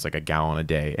thrown around is like a gallon a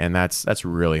day. And that's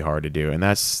really hard to do. And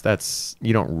that's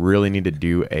you don't really need to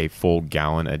do a full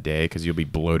gallon a day because you'll be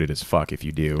bloated as fuck if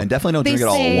you do. And definitely don't drink it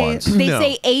all at once. They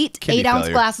say 8 ounce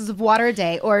glasses of water a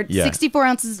day or 64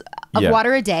 ounces of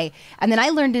water a day. And then I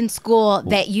learned in school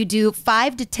that you do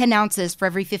 5 to 10 ounces for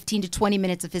every 15 to 20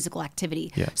 minutes of physical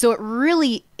activity. Yeah. So it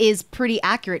really is pretty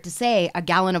accurate to say a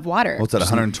gallon of water. What's that,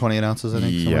 128 ounces, I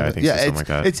think? Yeah, I think something like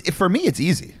that. For me, it's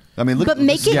easy. I mean, look, but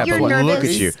make it your nervous. Look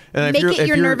at you. And make it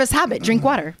your nervous habit. Drink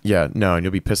water. Yeah, no, and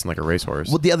you'll be pissing like a racehorse.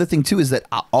 Well, the other thing too is that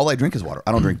all I drink is water.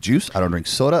 I don't drink juice. I don't drink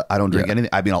soda. I don't drink anything.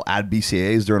 I mean, I'll add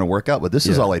BCAAs during a workout, but this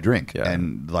is all I drink,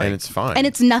 and it's fine. And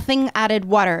it's nothing added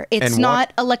water. It's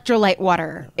not electrolyte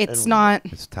water. It's not.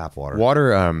 It's tap water.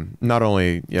 Water, not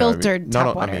only filtered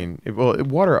tap water. I mean,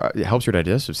 water it helps your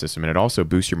digestive system, and it also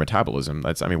boosts your metabolism.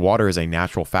 Water is a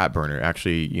natural fat burner.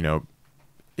 Actually,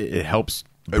 it helps.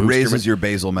 It raises your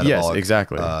basal metabolic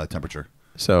exactly. Temperature.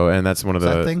 So, and that's one of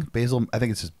that thing? Basal? I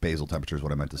think it's just basal temperature is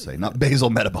what I meant to say, not basal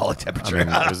metabolic temperature. I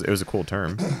mean, it was a cool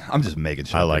term. I'm just making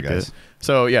shit. I like it.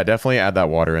 So yeah, definitely add that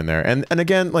water in there. And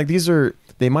again, like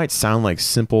they might sound like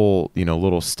simple,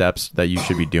 little steps that you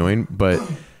should be doing, but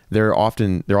they're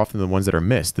often the ones that are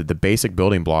missed. The basic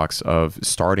building blocks of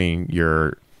starting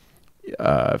your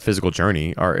physical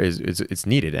journey it's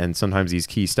needed, and sometimes these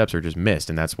key steps are just missed,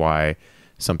 and that's why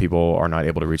some people are not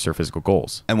able to reach their physical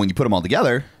goals. And when you put them all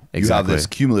together, you have this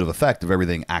cumulative effect of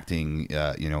everything acting,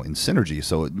 in synergy.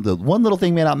 So the one little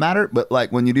thing may not matter, but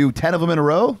like when you do 10 of them in a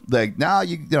row, like now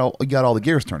you got all the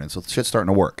gears turning. So shit's starting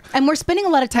to work. And we're spending a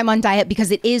lot of time on diet because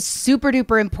it is super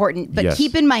duper important. But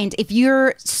keep in mind, if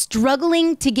you're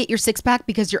struggling to get your 6-pack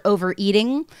because you're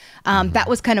overeating, that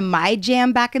was kind of my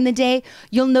jam back in the day.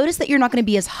 You'll notice that you're not going to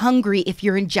be as hungry if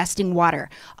you're ingesting water.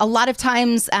 A lot of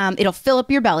times it'll fill up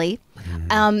your belly.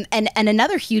 And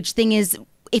another huge thing is,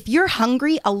 if you're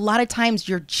hungry, a lot of times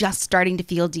you're just starting to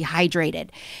feel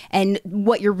dehydrated. And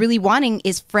what you're really wanting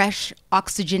is fresh,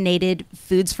 oxygenated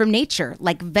foods from nature,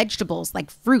 like vegetables, like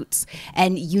fruits,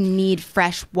 and you need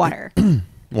fresh water.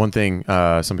 One thing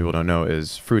some people don't know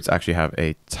is fruits actually have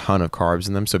a ton of carbs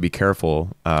in them, so be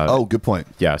careful. Oh, good point.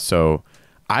 Yeah, so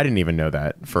I didn't even know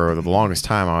that. For the longest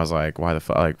time, I was like, why the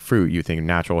fuck? Like, fruit, you think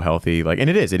natural, healthy. Like, and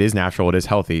it is natural, it is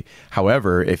healthy.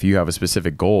 However, if you have a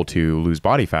specific goal to lose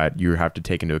body fat, you have to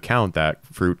take into account that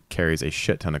fruit carries a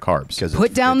shit ton of carbs.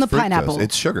 Put down the fructose. pineapple.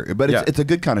 It's sugar, but it's a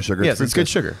good kind of sugar. Yes, it's good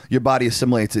sugar. Your body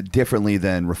assimilates it differently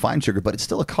than refined sugar, but it's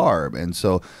still a carb. And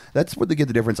so that's where they get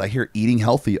the difference. I hear eating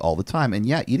healthy all the time. And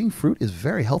yeah, eating fruit is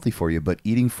very healthy for you, but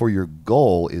eating for your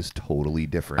goal is totally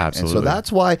different. Absolutely. And so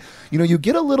that's why, you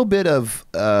get a little bit of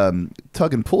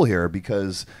tug and pull here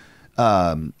because,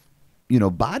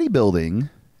 bodybuilding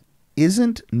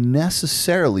isn't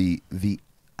necessarily the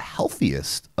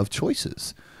healthiest of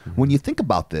choices. When you think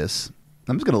about this,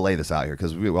 I'm just going to lay this out here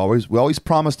because we always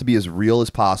promise to be as real as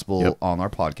possible on our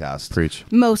podcast. Preach.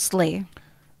 Mostly.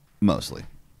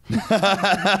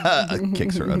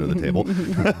 Kicks her under the table.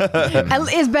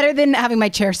 It's better than having my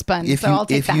chair spun, so I'll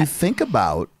take that. If you think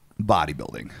about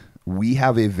bodybuilding, we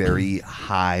have a very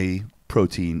high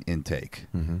protein intake,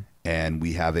 and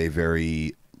we have a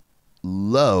very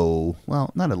low,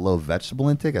 well, not a low vegetable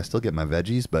intake. I still get my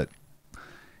veggies, but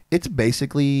it's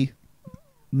basically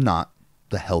not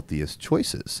the healthiest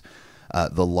choices.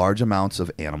 The large amounts of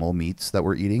animal meats that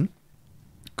we're eating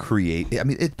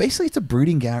it's a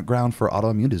breeding ground for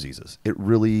autoimmune diseases. It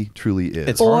really, truly is.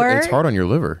 It's hard on your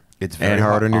liver. It's very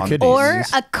hard on your kidneys. Or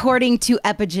according to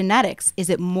epigenetics, is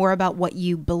it more about what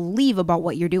you believe about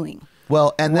what you're doing?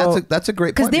 Well, and that's a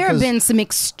great point. Because there have been some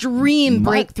extreme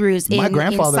breakthroughs in scientific research. My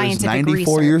grandfather is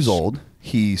 94 years old.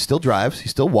 He still drives. He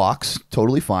still walks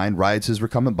totally fine. Rides his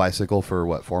recumbent bicycle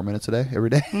for 4 minutes a day, every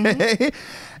day.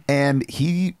 And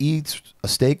he eats a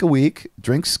steak a week,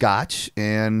 drinks scotch,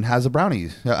 and has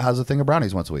a thing of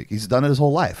brownies once a week. He's done it his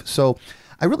whole life. So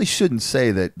I really shouldn't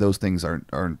say that those things aren't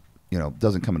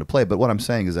doesn't come into play. But what I'm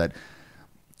saying is that,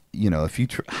 if you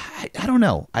I don't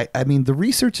know. I mean, the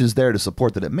research is there to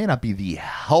support that it may not be the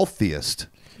healthiest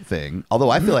thing, although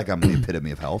I feel like I'm the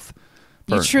epitome of health.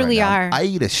 You truly are. I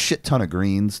eat a shit ton of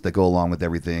greens that go along with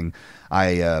everything.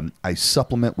 I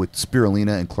supplement with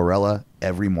spirulina and chlorella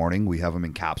every morning. We have them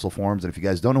in capsule forms. And if you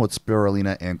guys don't know what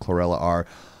spirulina and chlorella are,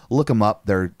 look them up.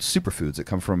 They're superfoods that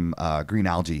come from green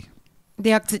algae.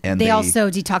 They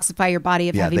also detoxify your body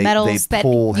of heavy they metals that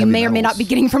you may or may not be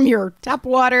getting from your tap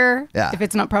water if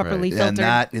it's not properly filtered.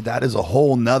 And that is a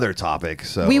whole nother topic.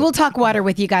 So we will talk water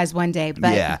with you guys one day.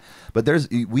 But but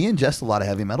we ingest a lot of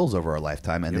heavy metals over our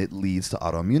lifetime, and it leads to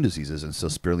autoimmune diseases. And so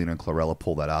spirulina and chlorella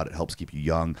pull that out. It helps keep you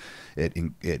young. It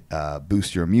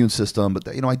boosts your immune system. But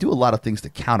I do a lot of things to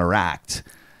counteract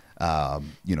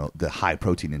the high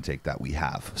protein intake that we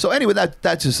have. So anyway,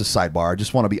 that's just a sidebar. I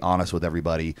just want to be honest with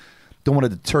everybody. Don't want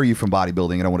to deter you from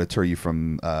bodybuilding. I don't want to deter you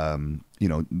from,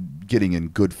 getting in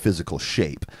good physical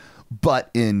shape.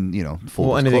 But in,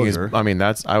 full disclosure.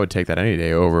 I would take that any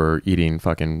day over eating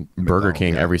fucking Burger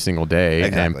King every single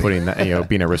day and putting that,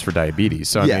 being at risk for diabetes.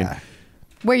 So,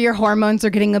 where your hormones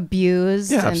are getting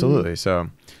abused. Yeah, absolutely. So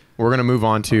we're going to move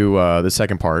on to the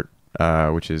second part,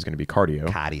 which is going to be cardio.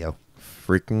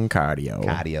 Freaking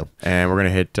cardio. And we're going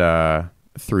to hit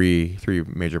three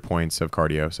major points of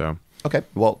cardio. So. Okay.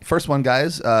 Well, first one,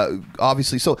 guys,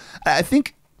 obviously. So I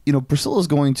think, Priscilla is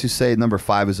going to say number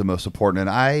 5 is the most important. And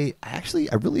I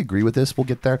really agree with this. We'll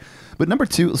get there. But number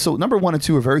 1 and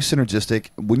 2 are very synergistic.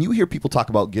 When you hear people talk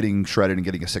about getting shredded and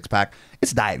getting a six-pack,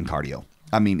 it's diet and cardio.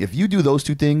 I mean, if you do those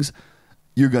two things,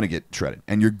 you're going to get shredded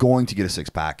and you're going to get a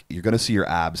six-pack. You're going to see your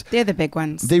abs. They're the big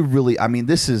ones. They really,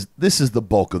 this is the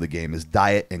bulk of the game is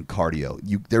diet and cardio.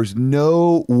 There's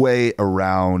no way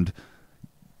around.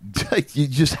 You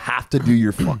just have to do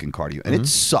your fucking cardio, and it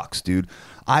sucks, dude.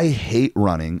 I hate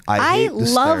running. I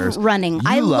love running.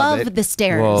 I love the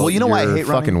stairs. Well, you know why I hate running?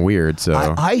 Fucking weird.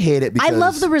 So I hate it because I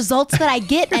love the results that I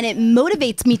get, and it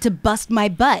motivates me to bust my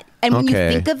butt. And when you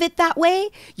think of it that way,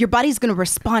 your body's going to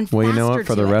respond faster. Well, you know what?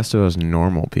 For the rest of us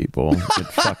normal people, it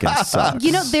fucking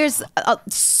sucks. There's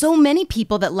so many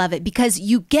people that love it because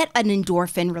you get an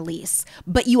endorphin release,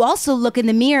 but you also look in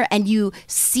the mirror and you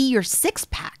see your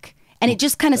six-pack. And it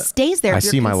just kind of stays there. I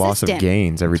see my loss of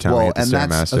gains every time I hit the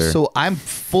Stairmaster. So I'm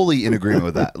fully in agreement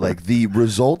with that. Like the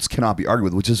results cannot be argued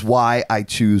with, which is why I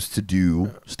choose to do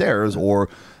stairs or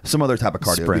some other type of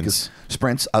cardio.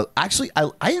 Sprints.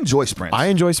 I enjoy sprints. I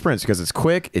enjoy sprints because it's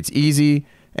quick, it's easy,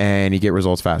 and you get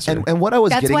results faster. And what I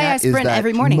was That's getting why at I sprint is that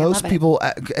every morning. most people,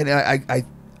 and I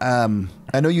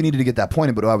know you needed to get that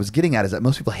pointed, but what I was getting at is that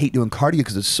most people hate doing cardio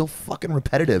because it's so fucking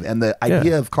repetitive. And the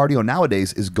idea of cardio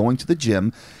nowadays is going to the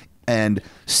gym, and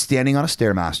standing on a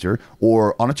Stairmaster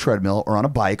or on a treadmill or on a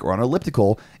bike or on an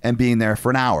elliptical and being there for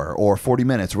an hour or 40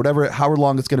 minutes or whatever, however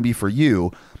long it's going to be for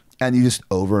you. And you just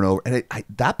over and over. And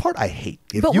that part I hate.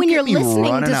 If but you when get you're me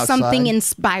listening running to something outside,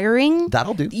 inspiring,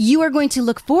 that'll do. You are going to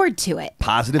look forward to it.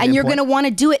 Positive And you're input. going to want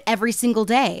to do it every single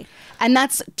day. And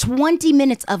that's 20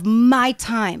 minutes of my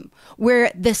time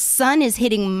where the sun is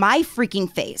hitting my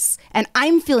freaking face and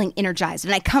I'm feeling energized.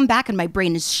 And I come back and my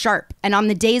brain is sharp. And on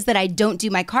the days that I don't do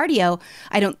my cardio,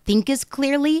 I don't think as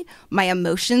clearly. My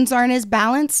emotions aren't as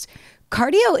balanced.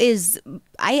 Cardio is,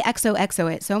 I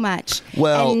XOXO it so much.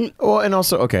 Well, and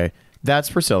also, okay, that's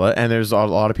Priscilla, and there's a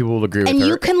lot of people who agree with her. And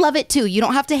you can love it too. You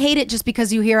don't have to hate it just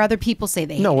because you hear other people say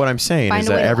they hate No, it. what I'm saying Find is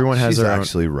a way that to everyone love it. has she's their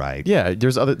actually own. right. Yeah,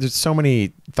 there's so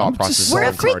many thought processes. We're a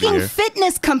on cardio. freaking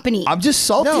fitness company. I'm just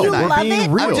salty. No, Do you tonight. we're love being it?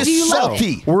 real. I'm just Do you love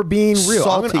salty. it? We're being real.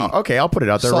 Salty. Okay, I'll put it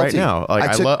out there right Salty. now. Like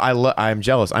I took- I'm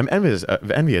jealous. I'm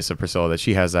envious of Priscilla that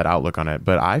she has that outlook on it.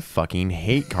 But I fucking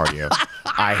hate cardio.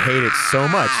 I hate it so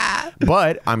much.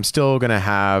 But I'm still gonna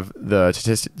have the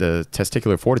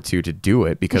testicular fortitude to do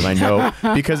it because I know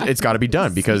because it's got to be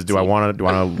done. Because do I want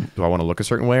to look a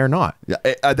certain way or not?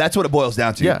 Yeah, that's what it boils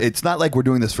down to. Yeah. It's not like we're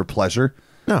doing this for pleasure.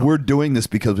 No. We're doing this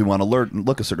because we want to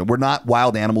look a certain. We're not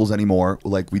wild animals anymore.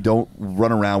 Like we don't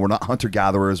run around. We're not hunter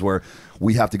gatherers where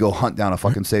we have to go hunt down a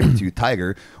fucking saber-toothed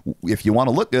tiger. If you want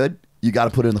to look good, you got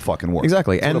to put in the fucking work.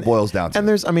 Exactly. That's what it boils down to.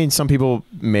 And some people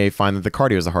may find that the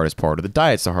cardio is the hardest part, or the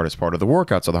diet's the hardest part, or the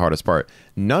workouts are the hardest part.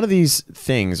 None of these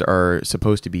things are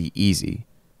supposed to be easy.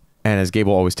 And as Gabe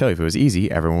will always tell you, if it was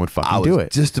easy, everyone would fucking do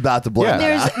it. Just about to blow Yeah.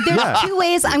 that There's out. two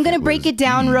ways. I'm going to break it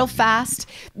down real fast.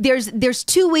 There's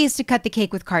two ways to cut the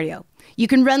cake with cardio. You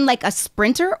can run like a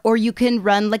sprinter or you can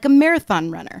run like a marathon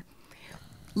runner.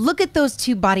 Look at those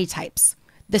two body types.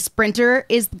 The sprinter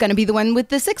is going to be the one with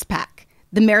the six pack.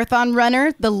 The marathon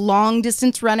runner, the long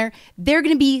distance runner, they're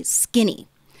going to be skinny.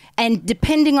 And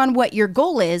depending on what your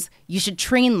goal is, you should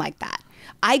train like that.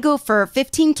 I go for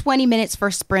 15, 20 minutes for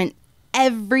a sprint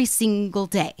every single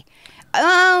day.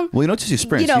 Well, you don't just do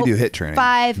sprints. You do HIIT training.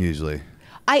 5. Usually.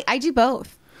 I do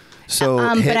both. So,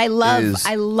 But HIIT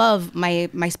I love my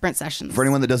sprint sessions. For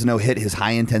anyone that doesn't know, HIIT is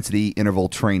high intensity interval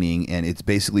training, and it's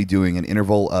basically doing an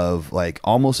interval of like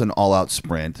almost an all out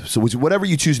sprint. So whatever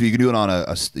you choose to do, you can do it on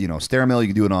a stair mill, you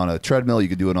can do it on a treadmill, you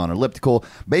can do it on an elliptical.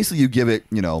 Basically, you give it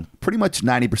pretty much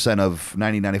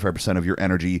 95% of your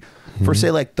energy for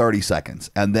say like 30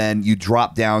 seconds, and then you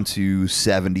drop down to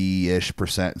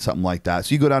 70-ish%, something like that.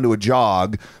 So you go down to a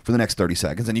jog for the next 30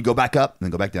 seconds, and you go back up, and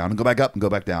then go back down, and go back up, and go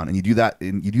back down, and you do that,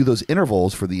 and you do those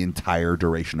intervals for the entire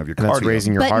duration of your And cardio. that's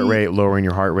raising your heart rate, lowering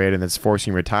your heart rate, and it's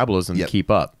forcing your metabolism to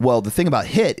keep up. Well, the thing about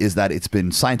HIIT is that it's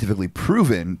been scientifically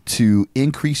proven to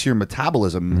increase your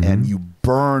metabolism, and you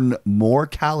burn more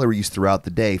calories throughout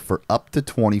the day for up to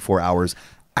 24 hours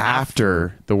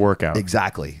After the workout.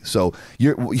 Exactly. So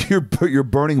you're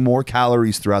burning more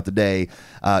calories throughout the day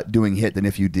doing HIIT than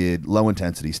if you did low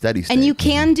intensity steady state. And you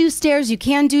can do stairs, you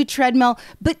can do treadmill,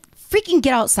 but freaking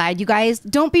get outside, you guys.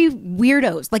 Don't be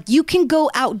weirdos. Like, you can go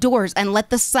outdoors and let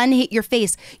the sun hit your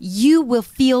face. You will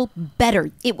feel better.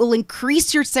 It will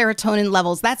increase your serotonin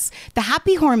levels. That's the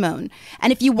happy hormone.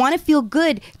 And if you want to feel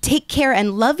good, take care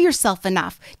and love yourself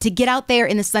enough to get out there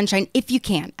in the sunshine if you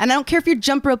can. And I don't care if you're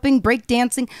jump roping, break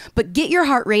dancing, but get your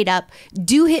heart rate up.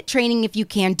 Do HIIT training if you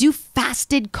can. Do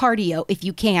fasted cardio if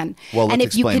you can. Well, let's and if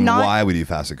explain you cannot, why we do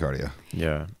fasted cardio.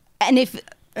 Yeah.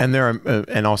 and there are,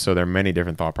 and also there are many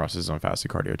different thought processes on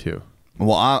fasted cardio too.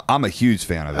 Well, I'm a huge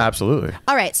fan of it. Absolutely.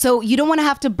 All right, so you don't want to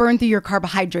have to burn through your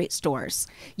carbohydrate stores.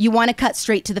 You want to cut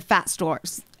straight to the fat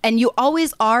stores. And you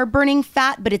always are burning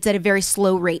fat, but it's at a very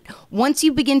slow rate. Once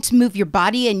you begin to move your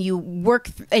body and you work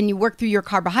through your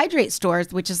carbohydrate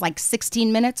stores, which is like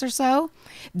 16 minutes or so,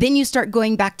 then you start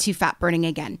going back to fat burning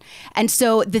again. And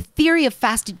so the theory of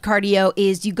fasted cardio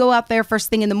is you go out there first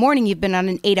thing in the morning, you've been on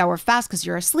an 8-hour fast because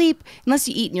you're asleep, unless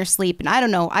you eat in your sleep. And I don't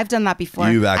know, I've done that before.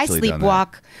 You've actually I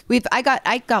sleepwalk.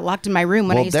 I got locked in my room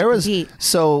when I used to compete.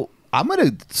 So I'm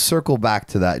going to circle back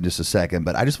to that in just a second,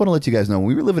 but I just want to let you guys know, when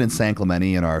we were living in San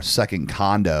Clemente in our second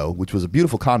condo, which was a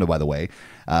beautiful condo, by the way,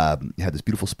 it had this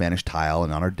beautiful Spanish tile,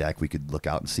 and on our deck, we could look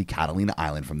out and see Catalina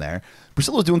Island from there.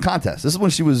 Priscilla was doing contests. This is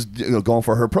when she was going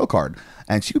for her pro card,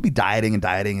 and she would be dieting and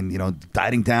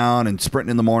dieting down and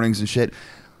sprinting in the mornings and shit.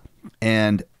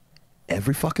 And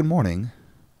every fucking morning,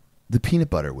 the peanut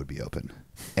butter would be open.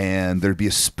 And there'd be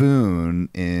a spoon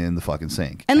in the fucking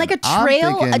sink. And like a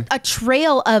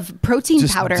trail of protein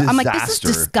powder. Disaster. I'm like, this is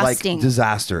disgusting. Like,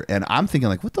 disaster. And I'm thinking,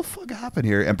 like, what the fuck happened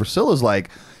here? And Priscilla's like,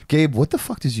 Gabe, what the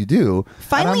fuck did you do?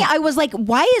 Finally, I was like,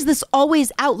 why is this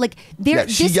always out? Like,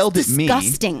 she yelled at me.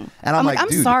 Disgusting. And I'm like, I'm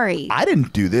dude, sorry. I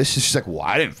didn't do this. She's like, well,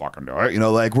 I didn't fucking do it. You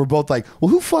know, like we're both like, well,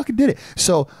 who fucking did it?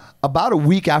 So about a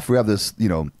week after we have this,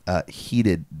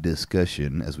 heated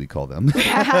discussion, as we call them.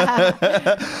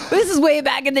 This is way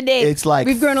back in the day. It's like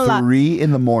we've grown a lot. 3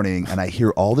 a.m, and I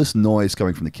hear all this noise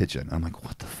coming from the kitchen. I'm like,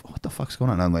 what the fuck's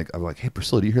going on? And I'm like, hey,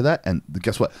 Priscilla, do you hear that? And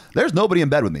guess what? There's nobody in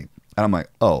bed with me. And I'm like,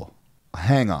 oh,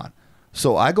 hang on.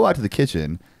 So I go out to the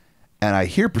kitchen, and I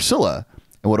hear Priscilla,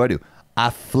 and what do? I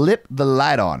flip the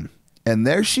light on, and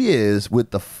there she is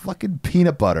with the fucking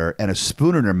peanut butter and a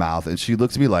spoon in her mouth, and she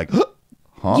looks at me like,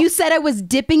 huh? You said I was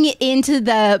dipping it into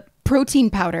the protein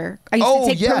powder. I used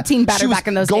to take protein powder back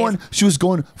in those days. She was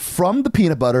going from the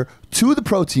peanut butter to the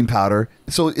protein powder,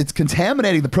 so it's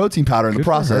contaminating the protein powder in the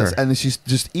process, and then she's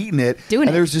just eating it.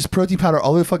 There's just protein powder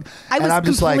all over the fuck. I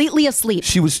was completely asleep.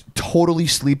 She was totally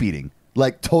sleep eating,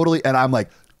 like totally, and I'm like,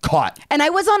 caught. And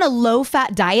I was on a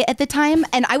low-fat diet at the time,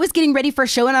 and I was getting ready for a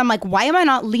show, and I'm like, why am I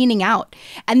not leaning out?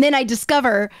 And then I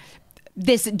discover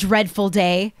this dreadful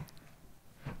day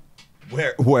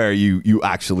where you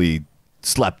actually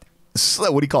slept. What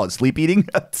do you call it? Sleep eating?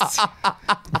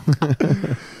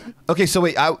 Okay, so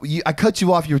wait, I cut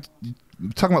you off. You're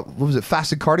talking about, what was it?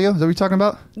 Fasted cardio? Is that what you're talking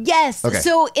about? Yes. Okay.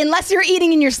 So unless you're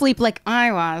eating in your sleep like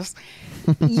I was,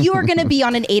 you are going to be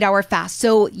on an 8-hour fast.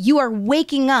 So you are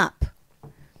waking up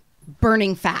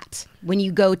burning fat when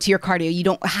you go to your cardio. You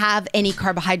don't have any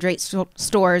carbohydrate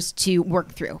stores to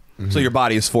work through. So your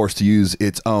body is forced to use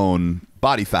its own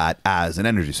body fat as an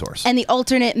energy source. And the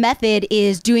alternate method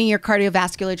is doing your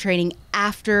cardiovascular training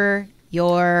after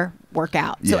your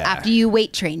workout. So after you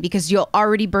weight train, because you'll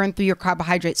already burn through your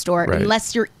carbohydrate store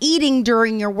unless you're eating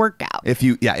during your workout. If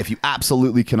you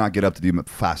absolutely cannot get up to do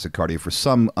fasted cardio for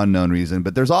some unknown reason,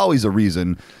 but there's always a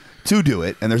reason to do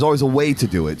it, and there's always a way to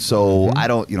do it. So I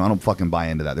don't fucking buy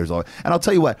into that. And I'll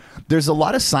tell you what, there's a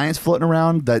lot of science floating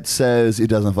around that says it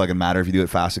doesn't fucking matter if you do it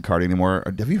fasted cardio anymore.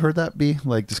 Have you heard that, B?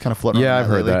 Like, just kind of floating around? Yeah, I've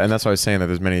heard that, and that's why I was saying that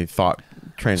there's many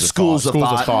schools of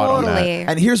thought on that.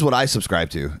 And here's what I subscribe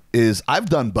to is I've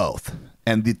done both.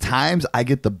 And the times I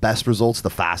get the best results the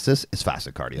fastest is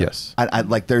fasted cardio. Yes.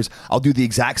 I'll do the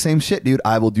exact same shit, dude.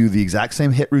 I will do the exact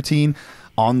same HIIT routine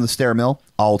on the stair mill.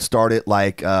 I'll do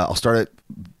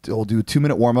a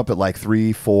 2-minute warm up at like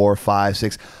 3, 4, 5,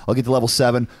 6. I'll get to level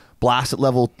 7, blast at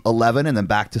level 11, and then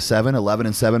back to 7, 11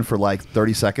 and 7 for like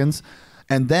 30 seconds.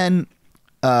 And then,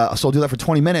 so I'll do that for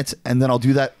 20 minutes, and then I'll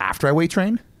do that after I weight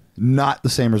train. Not the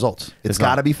same results. It's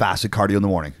got to be fasted cardio in the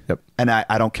morning. Yep. And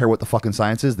I don't care what the fucking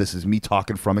science is. This is me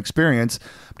talking from experience.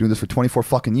 I'm doing this for 24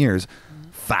 fucking years.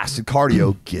 Fasted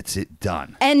cardio gets it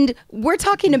done. And we're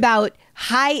talking about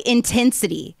high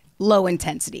intensity, low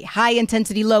intensity, high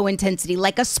intensity, low intensity,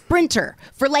 like a sprinter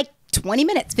for like 20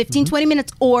 minutes, 15, 20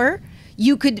 minutes, or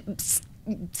you could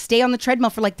stay on the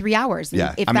treadmill for like 3 hours.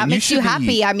 Yeah. If that makes you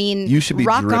happy, you should be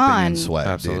rock dripping on. in sweat.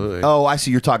 Absolutely. Dude. Oh, I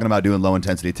see. You're talking about doing low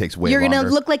intensity. It takes way You're longer. going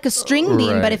to look like a string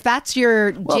bean, but if that's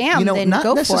your jam, then not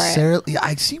go for necessarily. it.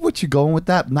 I see what you're going with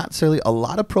that. Not necessarily. A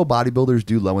lot of pro bodybuilders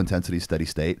do low intensity steady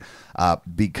state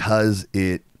because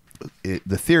the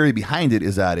theory behind it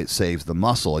is that it saves the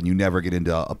muscle, and you never get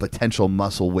into a potential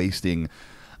muscle wasting.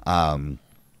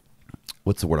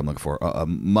 What's the word I'm looking for? A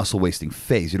muscle wasting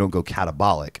phase. You don't go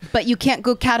catabolic. But you can't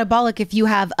go catabolic if you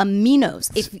have aminos.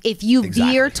 If you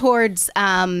veer towards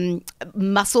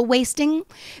muscle wasting,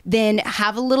 then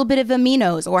have a little bit of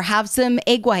aminos or have some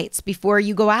egg whites before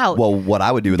you go out. Well, what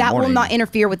I would do in the morning, that will not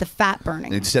interfere with the fat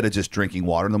burning. Instead of just drinking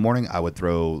water in the morning, I would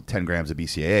throw 10 grams of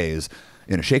BCAAs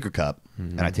in a shaker cup,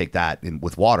 and I take that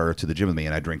with water to the gym with me,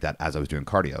 and I drink that as I was doing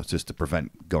cardio, just to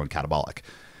prevent going catabolic.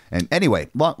 And anyway,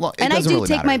 and I do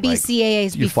take my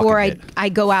BCAAs before I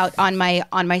go out on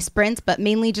my sprints, but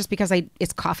mainly just because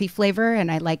it's coffee flavor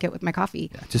and I like it with my coffee.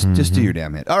 Yeah, just do your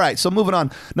damn hit. All right, so moving on.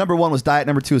 Number 1 was diet.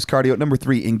 Number 2 is cardio. Number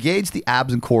 3, engage the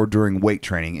abs and core during weight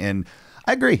training. And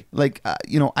I agree. Like, I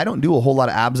don't do a whole lot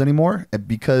of abs anymore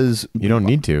because you don't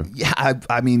need to. Yeah,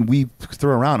 I mean, we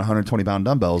throw around 120-pound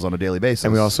dumbbells on a daily basis,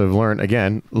 and we also have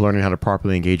learning how to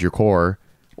properly engage your core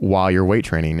while you're weight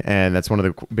training. And that's one of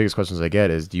the biggest questions I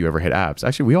get is, do you ever hit abs?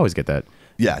 Actually, we always get that.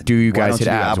 Yeah. Do you guys hit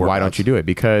abs? Why don't you do it?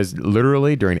 Because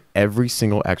literally during every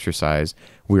single exercise,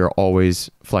 we are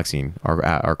always flexing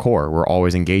our core. We're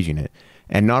always engaging it.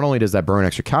 And not only does that burn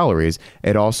extra calories,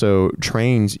 it also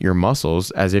trains your muscles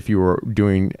as if you were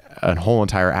doing a whole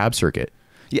entire ab circuit.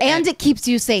 Yeah, and it keeps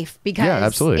you safe because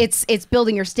absolutely. it's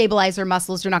building your stabilizer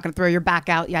muscles. You're not going to throw your back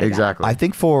out. Yada, Exactly. I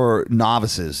think for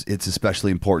novices, it's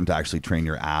especially important to actually train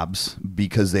your abs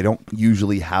because they don't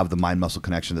usually have the mind-muscle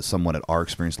connection that someone at our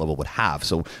experience level would have.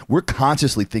 So we're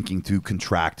consciously thinking to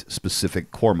contract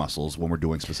specific core muscles when we're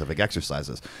doing specific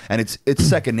exercises, and it's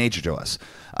second nature to us.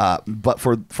 But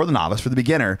for the novice, for the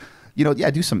beginner,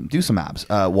 do some abs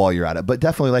while you're at it. But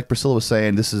definitely, like Priscilla was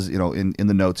saying, this is, in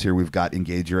the notes here, we've got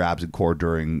engage your abs and core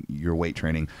during your weight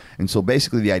training. And so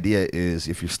basically the idea is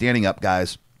if you're standing up,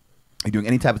 guys, you're doing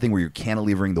any type of thing where you're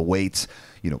cantilevering the weights,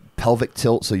 pelvic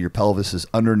tilt, so your pelvis is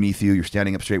underneath you, you're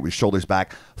standing up straight with your shoulders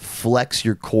back, flex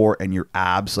your core and your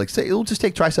abs. Like say, we'll just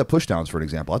take tricep pushdowns for an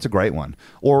example. That's a great one.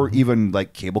 Or even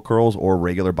like cable curls or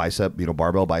regular bicep,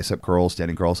 barbell bicep curls,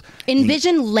 standing curls.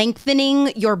 Envision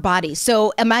lengthening your body.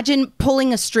 So imagine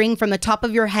pulling a string from the top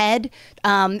of your head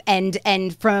and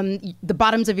from the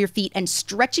bottoms of your feet and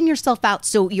stretching yourself out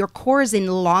so your core is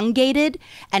elongated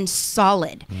and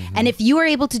solid. And if you are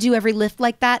able to do every lift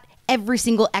like that, every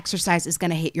single exercise is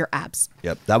going to hit your abs.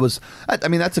 Yep.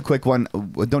 That's a quick one.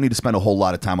 We don't need to spend a whole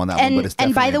lot of time on that one, but it's definitely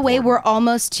And by the way, we're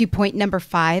almost to point number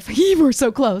 5. We're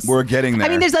so close. We're getting there. I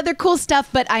mean, there's other cool stuff,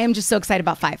 but I am just so excited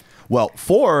about 5. Well,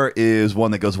 4 is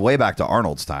one that goes way back to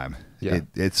Arnold's time. Yeah.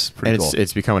 It's pretty cool.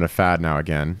 It's becoming a fad now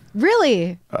again.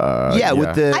 Really?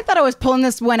 With the... I thought I was pulling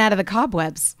this one out of the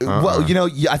cobwebs. Well,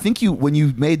 I think when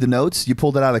you made the notes, you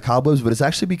pulled it out of the cobwebs, but it's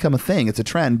actually become a thing. It's a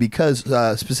trend because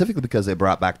specifically because they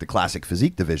brought back the classic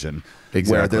physique division,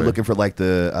 where they're looking for like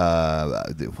give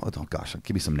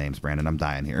me some names, Brandon. I'm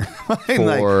dying here.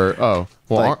 Arnold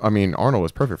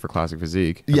was perfect for classic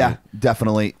physique.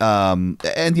 Definitely. And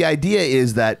the idea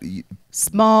is that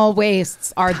small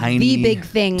waists are the big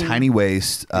thing. Tiny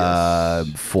waist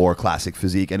for classic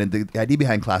physique. And the idea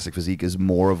behind classic physique is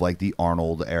more of like the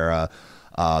Arnold era,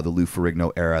 the Lou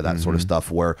Ferrigno era, that sort of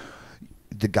stuff, where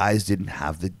the guys didn't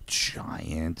have the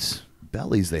giant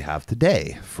bellies they have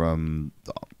today from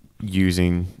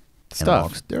using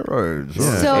stuff. Steroids.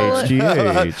 Yeah. So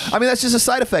HGH. I mean, that's just a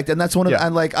side effect, and that's one of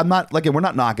I'm not like, we're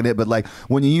not knocking it, but like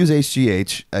when you use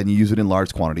HGH and you use it in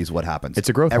large quantities, what happens? It's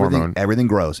a growth hormone. Everything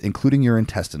grows, including your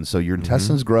intestines. So your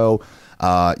intestines grow,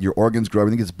 your organs grow,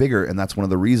 everything gets bigger, and that's one of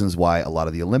the reasons why a lot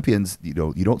of the Olympians, you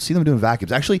don't see them doing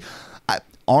vacuums. Actually,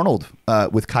 Arnold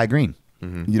with Kai Green.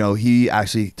 He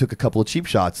actually took a couple of cheap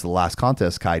shots the last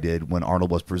contest Kai did when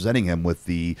Arnold was presenting him with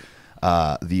the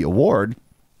award.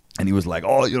 And he was like,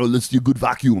 let's do a good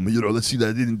vacuum. Let's see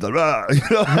that. And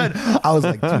I was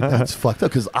like, dude, that's fucked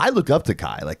up. Because I look up to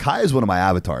Kai. Like, Kai is one of my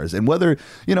avatars. And whether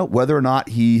or not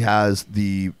he has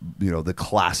the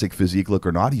classic physique look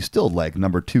or not, he's still like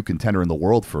number 2 contender in the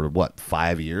world for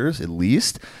 5 years at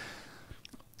least.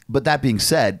 But that being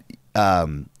said,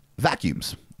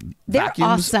 vacuums. They're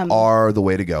Vacuums awesome. are the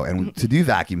way to go. And to do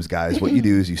vacuums, guys, what you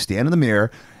do is you stand in the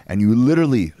mirror and you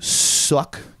literally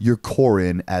suck your core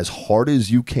in as hard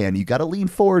as you can. You got to lean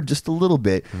forward just a little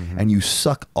bit, and you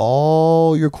suck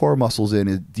all your core muscles in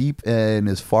as deep and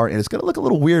as far. And it's going to look a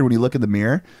little weird when you look in the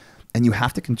mirror, and you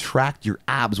have to contract your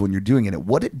abs when you're doing it. And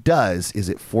what it does is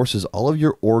it forces all of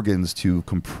your organs to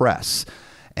compress,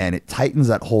 and it tightens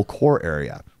that whole core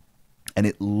area. And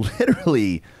it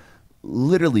literally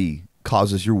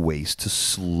causes your waist to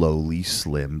slowly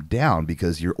slim down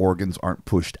because your organs aren't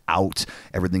pushed out.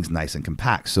 Everything's nice and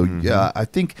compact. So I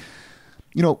think,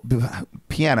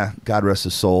 Piana, God rest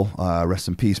his soul, rest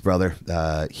in peace, brother.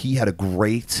 He did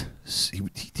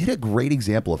a great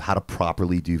example of how to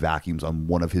properly do vacuums on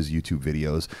one of his YouTube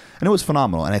videos. And it was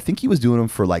phenomenal. And I think he was doing them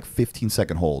for like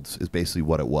 15-second holds is basically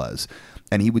what it was.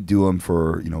 And he would do them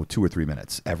for 2 or 3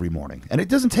 minutes every morning, and it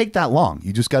doesn't take that long.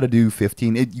 You just got to do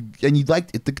 15.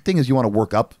 The thing is, you want to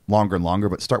work up longer and longer,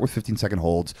 but start with 15-second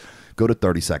holds, go to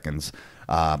 30 seconds,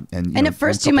 and at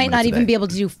first you might not even be able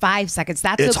to do 5 seconds.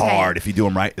 It's okay. Hard if you do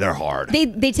them right. They're hard.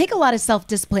 They take a lot of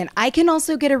self-discipline. I can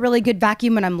also get a really good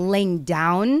vacuum when I'm laying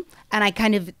down and I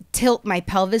kind of tilt my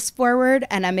pelvis forward,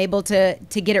 and I'm able to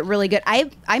get it really good.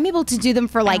 I'm able to do them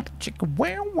for like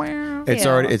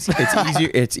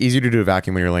It's easier to do a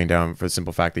vacuum when you're laying down for the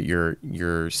simple fact that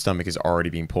your stomach is already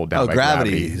being pulled down by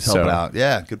gravity. Is helping out.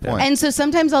 Yeah, good point. And so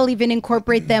sometimes I'll even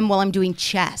incorporate them while I'm doing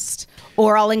chest,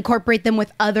 or I'll incorporate them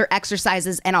with other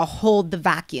exercises, and I'll hold the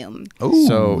vacuum. Ooh,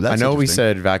 so that's I know we interesting.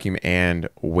 said vacuum and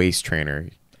waist trainer.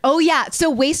 Oh yeah, so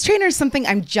waist trainer is something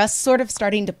I'm just sort of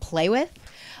starting to play with.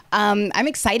 I'm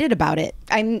excited about it.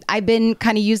 I've been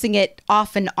kind of using it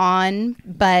off and on,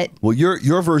 but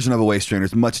your version of a waist trainer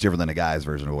is much different than a guy's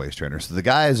version of a waist trainer. So the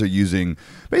guys are using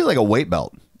basically like a weight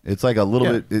belt. It's like a little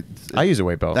Yeah. bit. I use a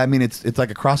weight belt. I mean, it's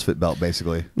like a CrossFit belt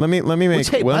basically. Let me make. Which,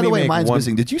 hey, let by me the way, make mine's one-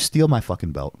 missing. Did you steal my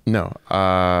fucking belt? No,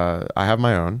 I have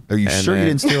my own. Are you And sure you then-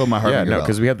 didn't steal my Harbinger Yeah, no, belt?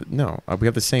 because we have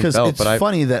the same Because belt. it's But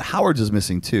funny that Howard's is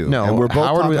missing too. no, and we're both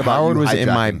Howard talking was, about Howard you was in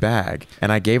my hijacking. bag,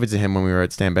 and I gave it to him when we were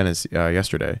at Stan Bennett's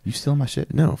yesterday. You stealing my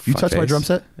shit? No, You touched my fuckface. drum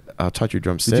set? I'll touch your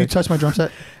drum set. Did you touch my drum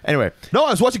set? Anyway, No, I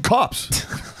was watching Cops.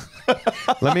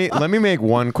 let me make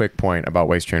one quick point about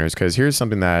waist trainers, because here's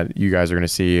something that you guys are going to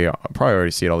see, probably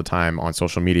already see it all the time on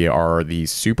social media, are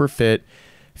these super fit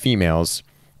females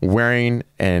wearing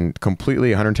and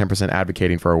completely 110%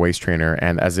 advocating for a waist trainer,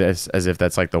 and as if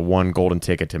that's like the one golden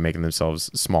ticket to making themselves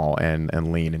small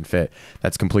and lean and fit.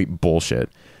 That's complete bullshit.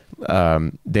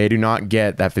 They do not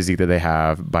get that physique that they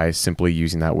have by simply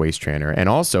using that waist trainer. And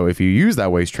also, if you use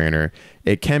that waist trainer,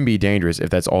 it can be dangerous if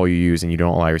that's all you use and you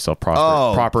don't allow yourself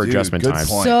proper dude, adjustment good times.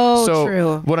 point. So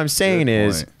true. What I'm saying Good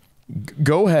is, point.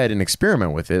 go ahead and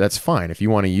experiment with it. That's fine. If you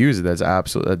want to use it, that's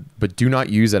absolutely. But do not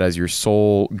use it as your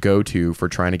sole go-to for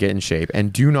trying to get in shape,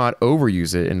 and do not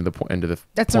overuse it into the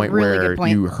That's a point really where good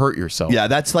point. you hurt yourself. Yeah,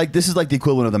 this is like the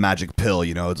equivalent of the magic pill.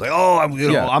 You know, it's like, oh, I'm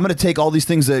going to take all these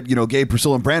things that Gabe,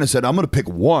 Priscilla, and Brandon said. I'm going to pick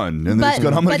one, and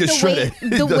then I'm going to get shredded.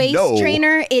 The waist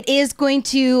trainer, it is going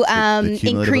to The cumulative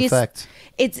increase. effect.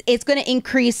 It's going to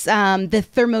increase the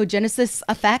thermogenesis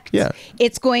effect. Yeah.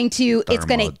 It's going to.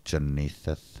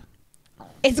 Thermogenesis.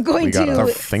 It's going We got to. a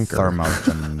thinker.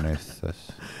 Thermogenesis.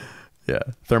 Yeah,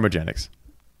 thermogenics.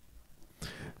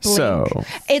 So,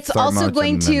 It's also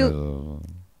going to.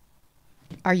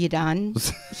 Are you done?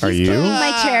 are you? Kicking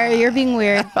my chair. You're being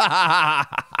weird.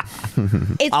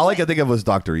 It's All I can think of was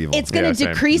Dr. Evil. It's going Yeah, to same.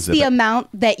 decrease Zip the it. amount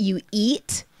that you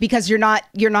eat, because you're not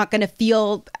going to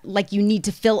feel like you need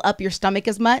to fill up your stomach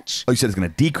as much. Oh, you said it's going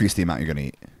to decrease the amount you're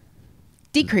going to eat.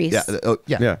 Decrease.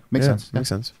 Yeah. Makes sense. Makes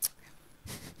sense.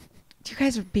 You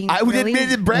guys are being. I would really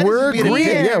admit it, Brandon's We're being a agreeing.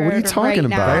 dick. Yeah, what are you weird talking right about?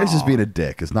 now. Brandon's just being a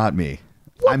dick. It's not me.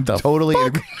 I'm the totally.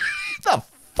 fuck? What the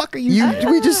fuck are you?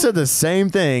 We just said the same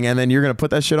thing, and then you're gonna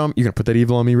put that shit on. You're gonna put that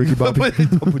evil on me, Ricky Bobby.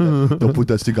 Don't put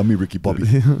that stick on me, Ricky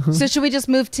Bobby. So should we just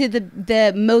move to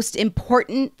the most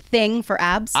important thing for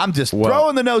abs? I'm just Well-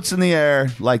 throwing the notes in the air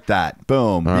like that.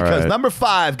 Boom. All Because right. number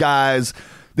 5, guys,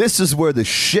 this is where the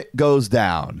shit goes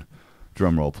down.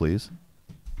 Drum roll, please.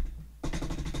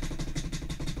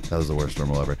 That was the worst drum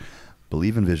roll ever.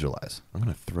 Believe and visualize. I'm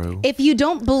gonna throw. If you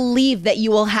don't believe that you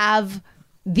will have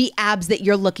the abs that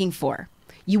you're looking for,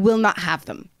 you will not have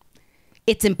them.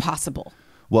 It's impossible.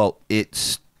 Well,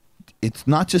 it's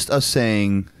not just us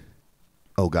saying,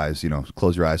 oh, guys,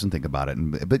 close your eyes and think about it.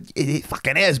 But it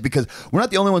fucking is, because we're not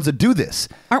the only ones that do this.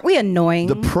 Aren't we annoying?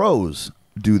 The pros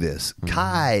do this.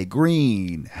 Kai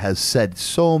Green has said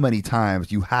so many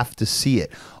times, you have to see it.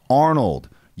 Arnold,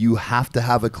 you have to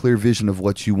have a clear vision of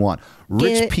what you want.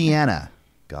 Rich Piana,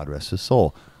 God rest his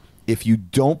soul. If you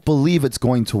don't believe it's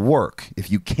going to work, if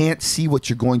you can't see what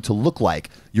you're going to look like,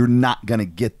 you're not going to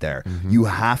get there. You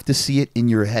have to see it in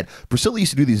your head. Priscilla used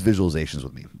to do these visualizations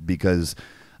with me because...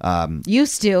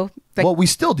 Used to. Like well, we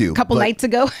still do. a couple but- nights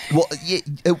ago. Well,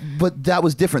 but that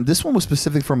was different. This one was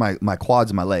specific for my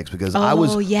quads and my legs, because I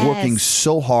was yes. working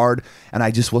so hard and I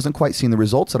just wasn't quite seeing the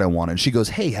results that I wanted. And she goes,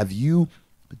 hey, have you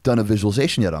done a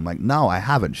visualization yet? I'm like, no, I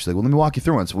haven't. She's like, well, let me walk you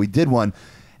through one. So we did one.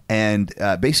 And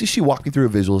basically, she walked me through a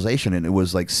visualization, and it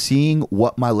was like seeing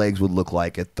what my legs would look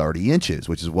like at 30 inches,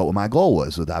 which is what my goal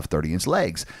was, to have 30-inch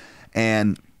legs.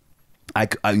 And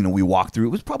we walked through.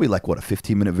 It was probably like, a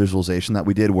 15-minute visualization that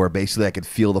we did, where basically I could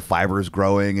feel the fibers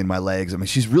growing in my legs. I mean,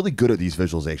 she's really good at these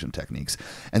visualization techniques.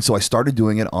 And so I started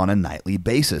doing it on a nightly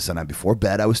basis. And before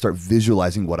bed, I would start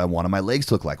visualizing what I wanted my legs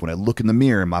to look like. When I look in the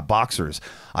mirror in my boxers,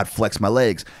 I'd flex my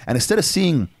legs. And instead of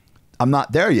seeing, I'm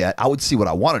not there yet, I would see what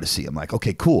I wanted to see. I'm like,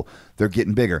 okay, cool. They're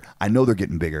getting bigger. I know they're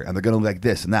getting bigger, and they're going to look like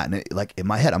this and that. And like in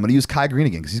my head, I'm going to use Kai Green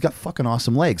again, because he's got fucking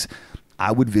awesome legs.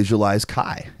 I would visualize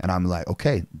Kai, and I'm like,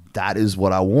 okay, that is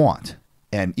what I want.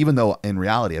 And even though in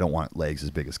reality I don't want legs as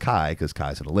big as Kai, because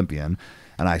Kai's an Olympian,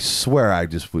 and I swear I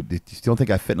just would. If you don't think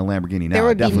I fit in a Lamborghini now, There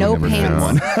would I be definitely no never fit in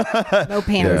one. pants. No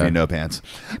pants. There would be no pants.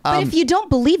 But if you don't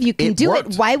believe you can it do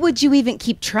worked. it, why would you even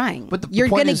keep trying? But the You're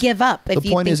point going to is- give up if the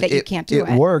you point think is that you can't do it.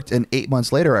 It worked, and 8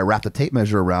 months later, I wrapped a tape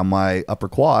measure around my upper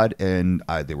quad, and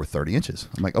they were 30 inches.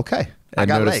 I'm like, okay, I And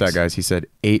got notice legs. that, guys. He said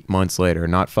 8 months later,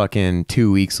 not fucking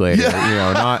 2 weeks later.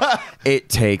 Not. It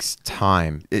takes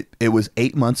time. It was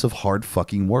 8 months of hard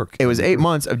fucking work. It was 8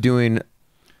 months of doing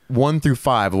 1 through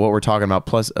 5 of what we're talking about,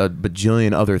 plus a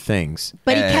bajillion other things.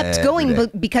 But he kept going day.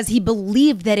 because he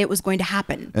believed that it was going to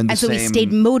happen. And the And so he same-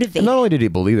 stayed motivated. And not only did he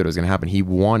believe that it was going to happen, he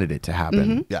wanted it to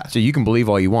happen. Yeah. So you can believe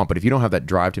all you want, but if you don't have that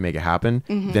drive to make it happen,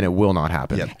 then it will not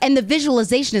happen. Yep. And the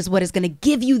visualization is what is going to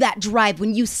give you that drive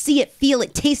when you see it, feel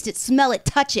it, taste it, smell it,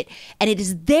 touch it, and it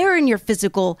is there in your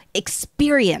physical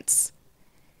experience.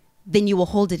 Then you will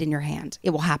hold it in your hand.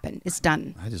 It will happen. It's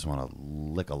done. I just want to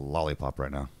lick a lollipop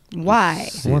right now. Why?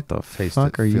 See What it, the taste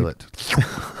fuck it, are feel you- it.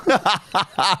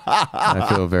 I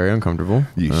feel very uncomfortable.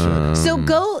 You should. So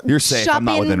go. You're safe. I'm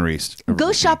not shopping- within reach.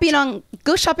 Go shopping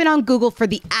on Google for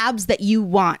the abs that you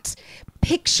want.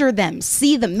 Picture them,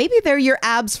 see them. Maybe they're your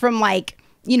abs from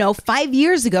 5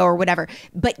 years ago or whatever.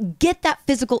 But get that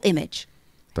physical image.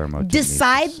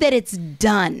 Decide that it's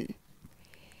done.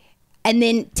 And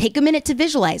then take a minute to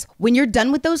visualize. When you're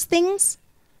done with those things,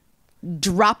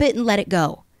 drop it and let it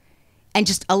go. And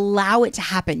just allow it to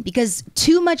happen. Because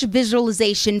too much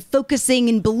visualization, focusing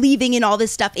and believing in all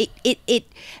this stuff, it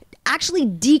actually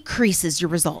decreases your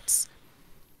results.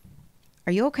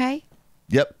 Are you okay?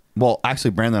 Yep. Well,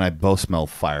 actually, Brandon and I both smell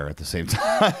fire at the same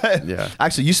time. Yeah.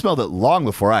 Actually, you smelled it long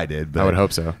before I did. But I would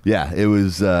hope so. Yeah, it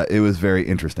was very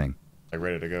interesting. Like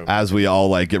ready to go. As we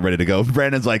all get ready to go,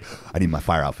 Brandon's like, "I need my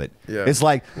fire outfit." Yeah. It's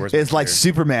like Where's my fire?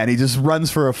 Superman. He just runs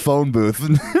for a phone booth. Or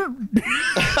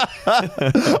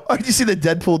did you see the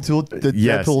Deadpool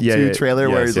 2 trailer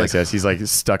where he's like, he's like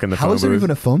stuck in the "How phone is there booth.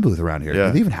 even a phone booth around here? Yeah.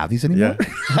 Do they even have these anymore?" Yeah.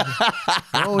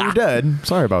 Oh, you're dead.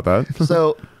 Sorry about that.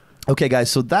 So, okay, guys.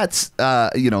 So that's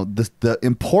the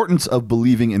importance of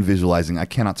believing and visualizing. I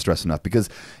cannot stress enough because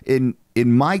in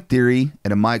my theory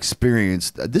and in my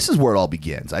experience, this is where it all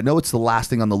begins. I know it's the last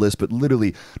thing on the list, but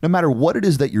literally, no matter what it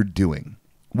is that you're doing,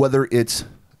 whether it's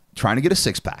trying to get a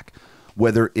six-pack,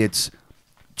 whether it's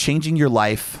changing your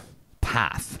life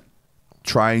path,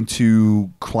 trying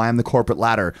to climb the corporate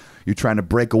ladder, you're trying to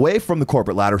break away from the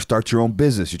corporate ladder, start your own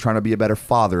business, you're trying to be a better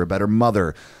father, a better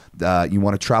mother, you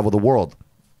want to travel the world.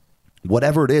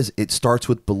 Whatever it is, it starts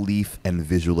with belief and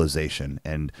visualization.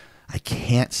 And I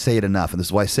can't say it enough. And this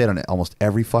is why I say it on almost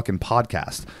every fucking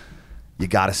podcast. You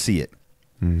got to see it.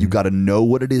 You got to know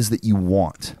what it is that you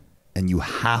want. And you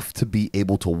have to be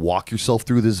able to walk yourself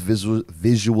through this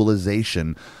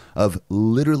visualization of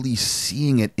literally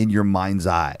seeing it in your mind's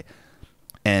eye.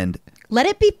 And Let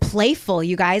it be playful,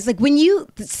 you guys. Like when you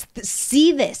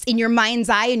see this in your mind's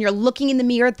eye and you're looking in the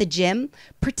mirror at the gym,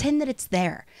 pretend that it's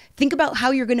there. Think about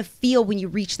how you're going to feel when you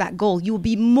reach that goal. You will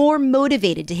be more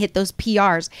motivated to hit those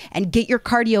PRs and get your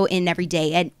cardio in every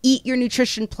day and eat your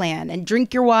nutrition plan and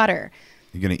drink your water.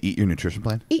 you're going to eat your nutrition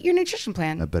plan? Eat your nutrition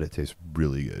plan. I bet it tastes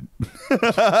really good.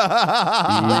 What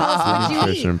else would you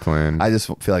Nutrition eat? plan. I just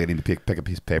feel like I need to pick a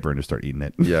piece of paper and just start eating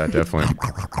it. Yeah, definitely.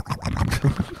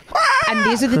 And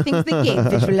these are the things that Gabe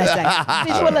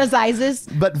visualizes.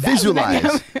 But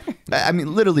visualize. I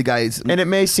mean, literally, guys. And it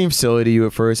may seem silly to you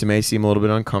at first. It may seem a little bit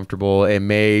uncomfortable. It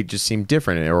may just seem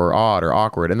different or odd or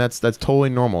awkward. And that's totally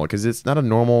normal because it's not a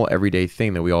normal everyday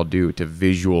thing that we all do to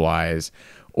visualize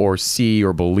or see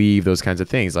or believe those kinds of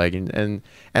things. Like, and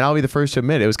I'll be the first to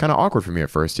admit it was kind of awkward for me at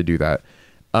first to do that.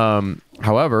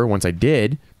 However, once I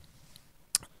did,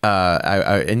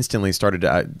 I instantly started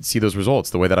to see those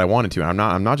results the way that I wanted to. And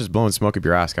I'm not just blowing smoke up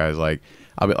your ass, guys. Like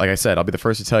I said, I'll be the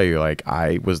first to tell you, like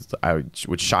I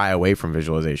would shy away from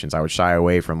visualizations. I would shy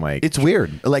away from like. It's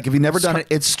weird. Like if you've never done it,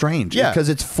 it's strange. Yeah. Because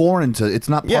it's foreign to. It's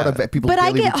not part of people's. But I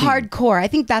daily get routine. hardcore. I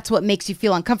think that's what makes you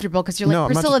feel uncomfortable because you're like, No,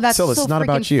 I'm not Priscilla, just- that's Priscilla, so it's not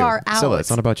about freaking you. far out. Priscilla, it's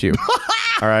not about you.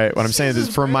 All right. What I'm saying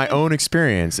is, from my own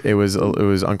experience, it was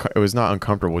not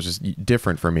uncomfortable. It was just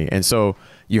different for me. And so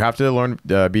you have to learn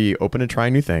be open to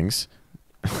trying new things.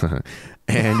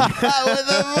 And What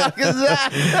the fuck is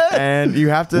that? and you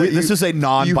have to. This is a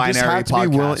non-binary you just have to be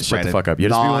podcast, willing, shut the Brandon. fuck up. You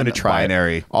just be willing to try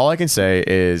Non-binary. it. All I can say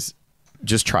is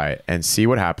just try it and see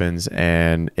what happens.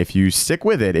 And if you stick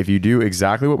with it, if you do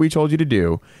exactly what we told you to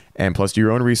do, and plus do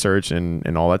your own research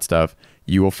and all that stuff,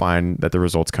 you will find that the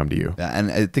results come to you. Yeah,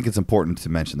 and I think it's important to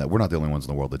mention that we're not the only ones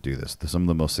in the world that do this. Some of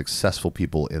the most successful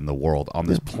people in the world on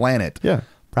this planet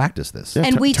practice this. Yeah.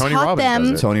 And we Tony taught Robbins them,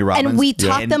 does it. Tony Robbins. and we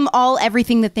taught them all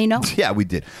everything that they know. Yeah, we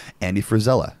did. Andy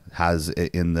Frisella has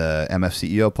it in the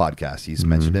MFCEO podcast. He's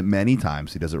mentioned it many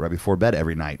times. He does it right before bed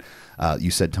every night.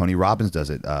 You said Tony Robbins does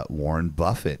it. Warren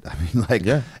Buffett. I mean, like,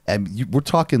 and we're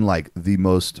talking like the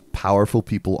most powerful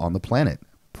people on the planet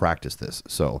practice this.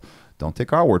 So don't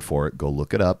take our word for it. Go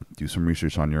look it up. Do some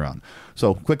research on your own.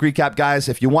 So quick recap, guys.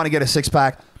 If you want to get a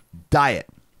six-pack, diet.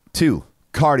 2,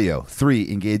 cardio. 3,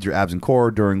 engage your abs and core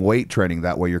during weight training.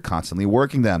 That way you're constantly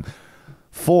working them.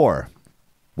 4,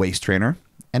 waist trainer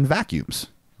and vacuums.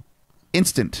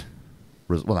 Instant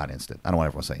well, not instant. I don't want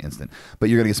everyone to say instant, but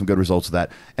you're going to get some good results with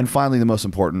that. And finally, the most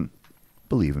important,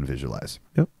 believe and visualize.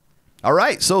 Yep. All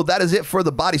right, so that is it for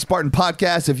the Body Spartan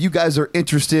podcast. If you guys are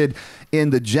interested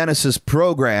in the Genesis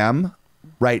program,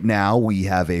 right now we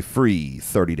have a free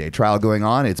 30-day trial going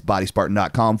on. It's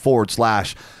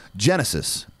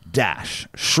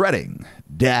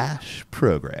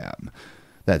bodyspartan.com/Genesis-shredding-program.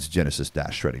 That's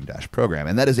Genesis-shredding-program.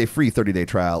 And that is a free 30-day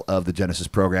trial of the Genesis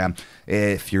program.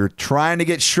 If you're trying to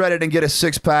get shredded and get a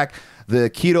six-pack,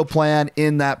 the keto plan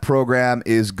in that program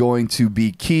is going to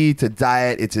be key to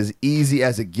diet. It's as easy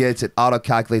as it gets. It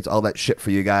auto-calculates all that shit for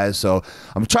you guys. So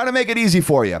I'm trying to make it easy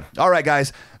for you. All right,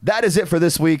 guys, that is it for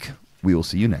this week. We will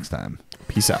see you next time.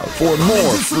 Peace out. For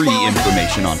more free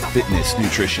information on fitness,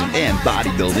 nutrition, and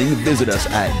bodybuilding, visit us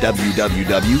at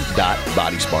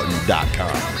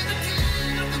www.bodyspartan.com.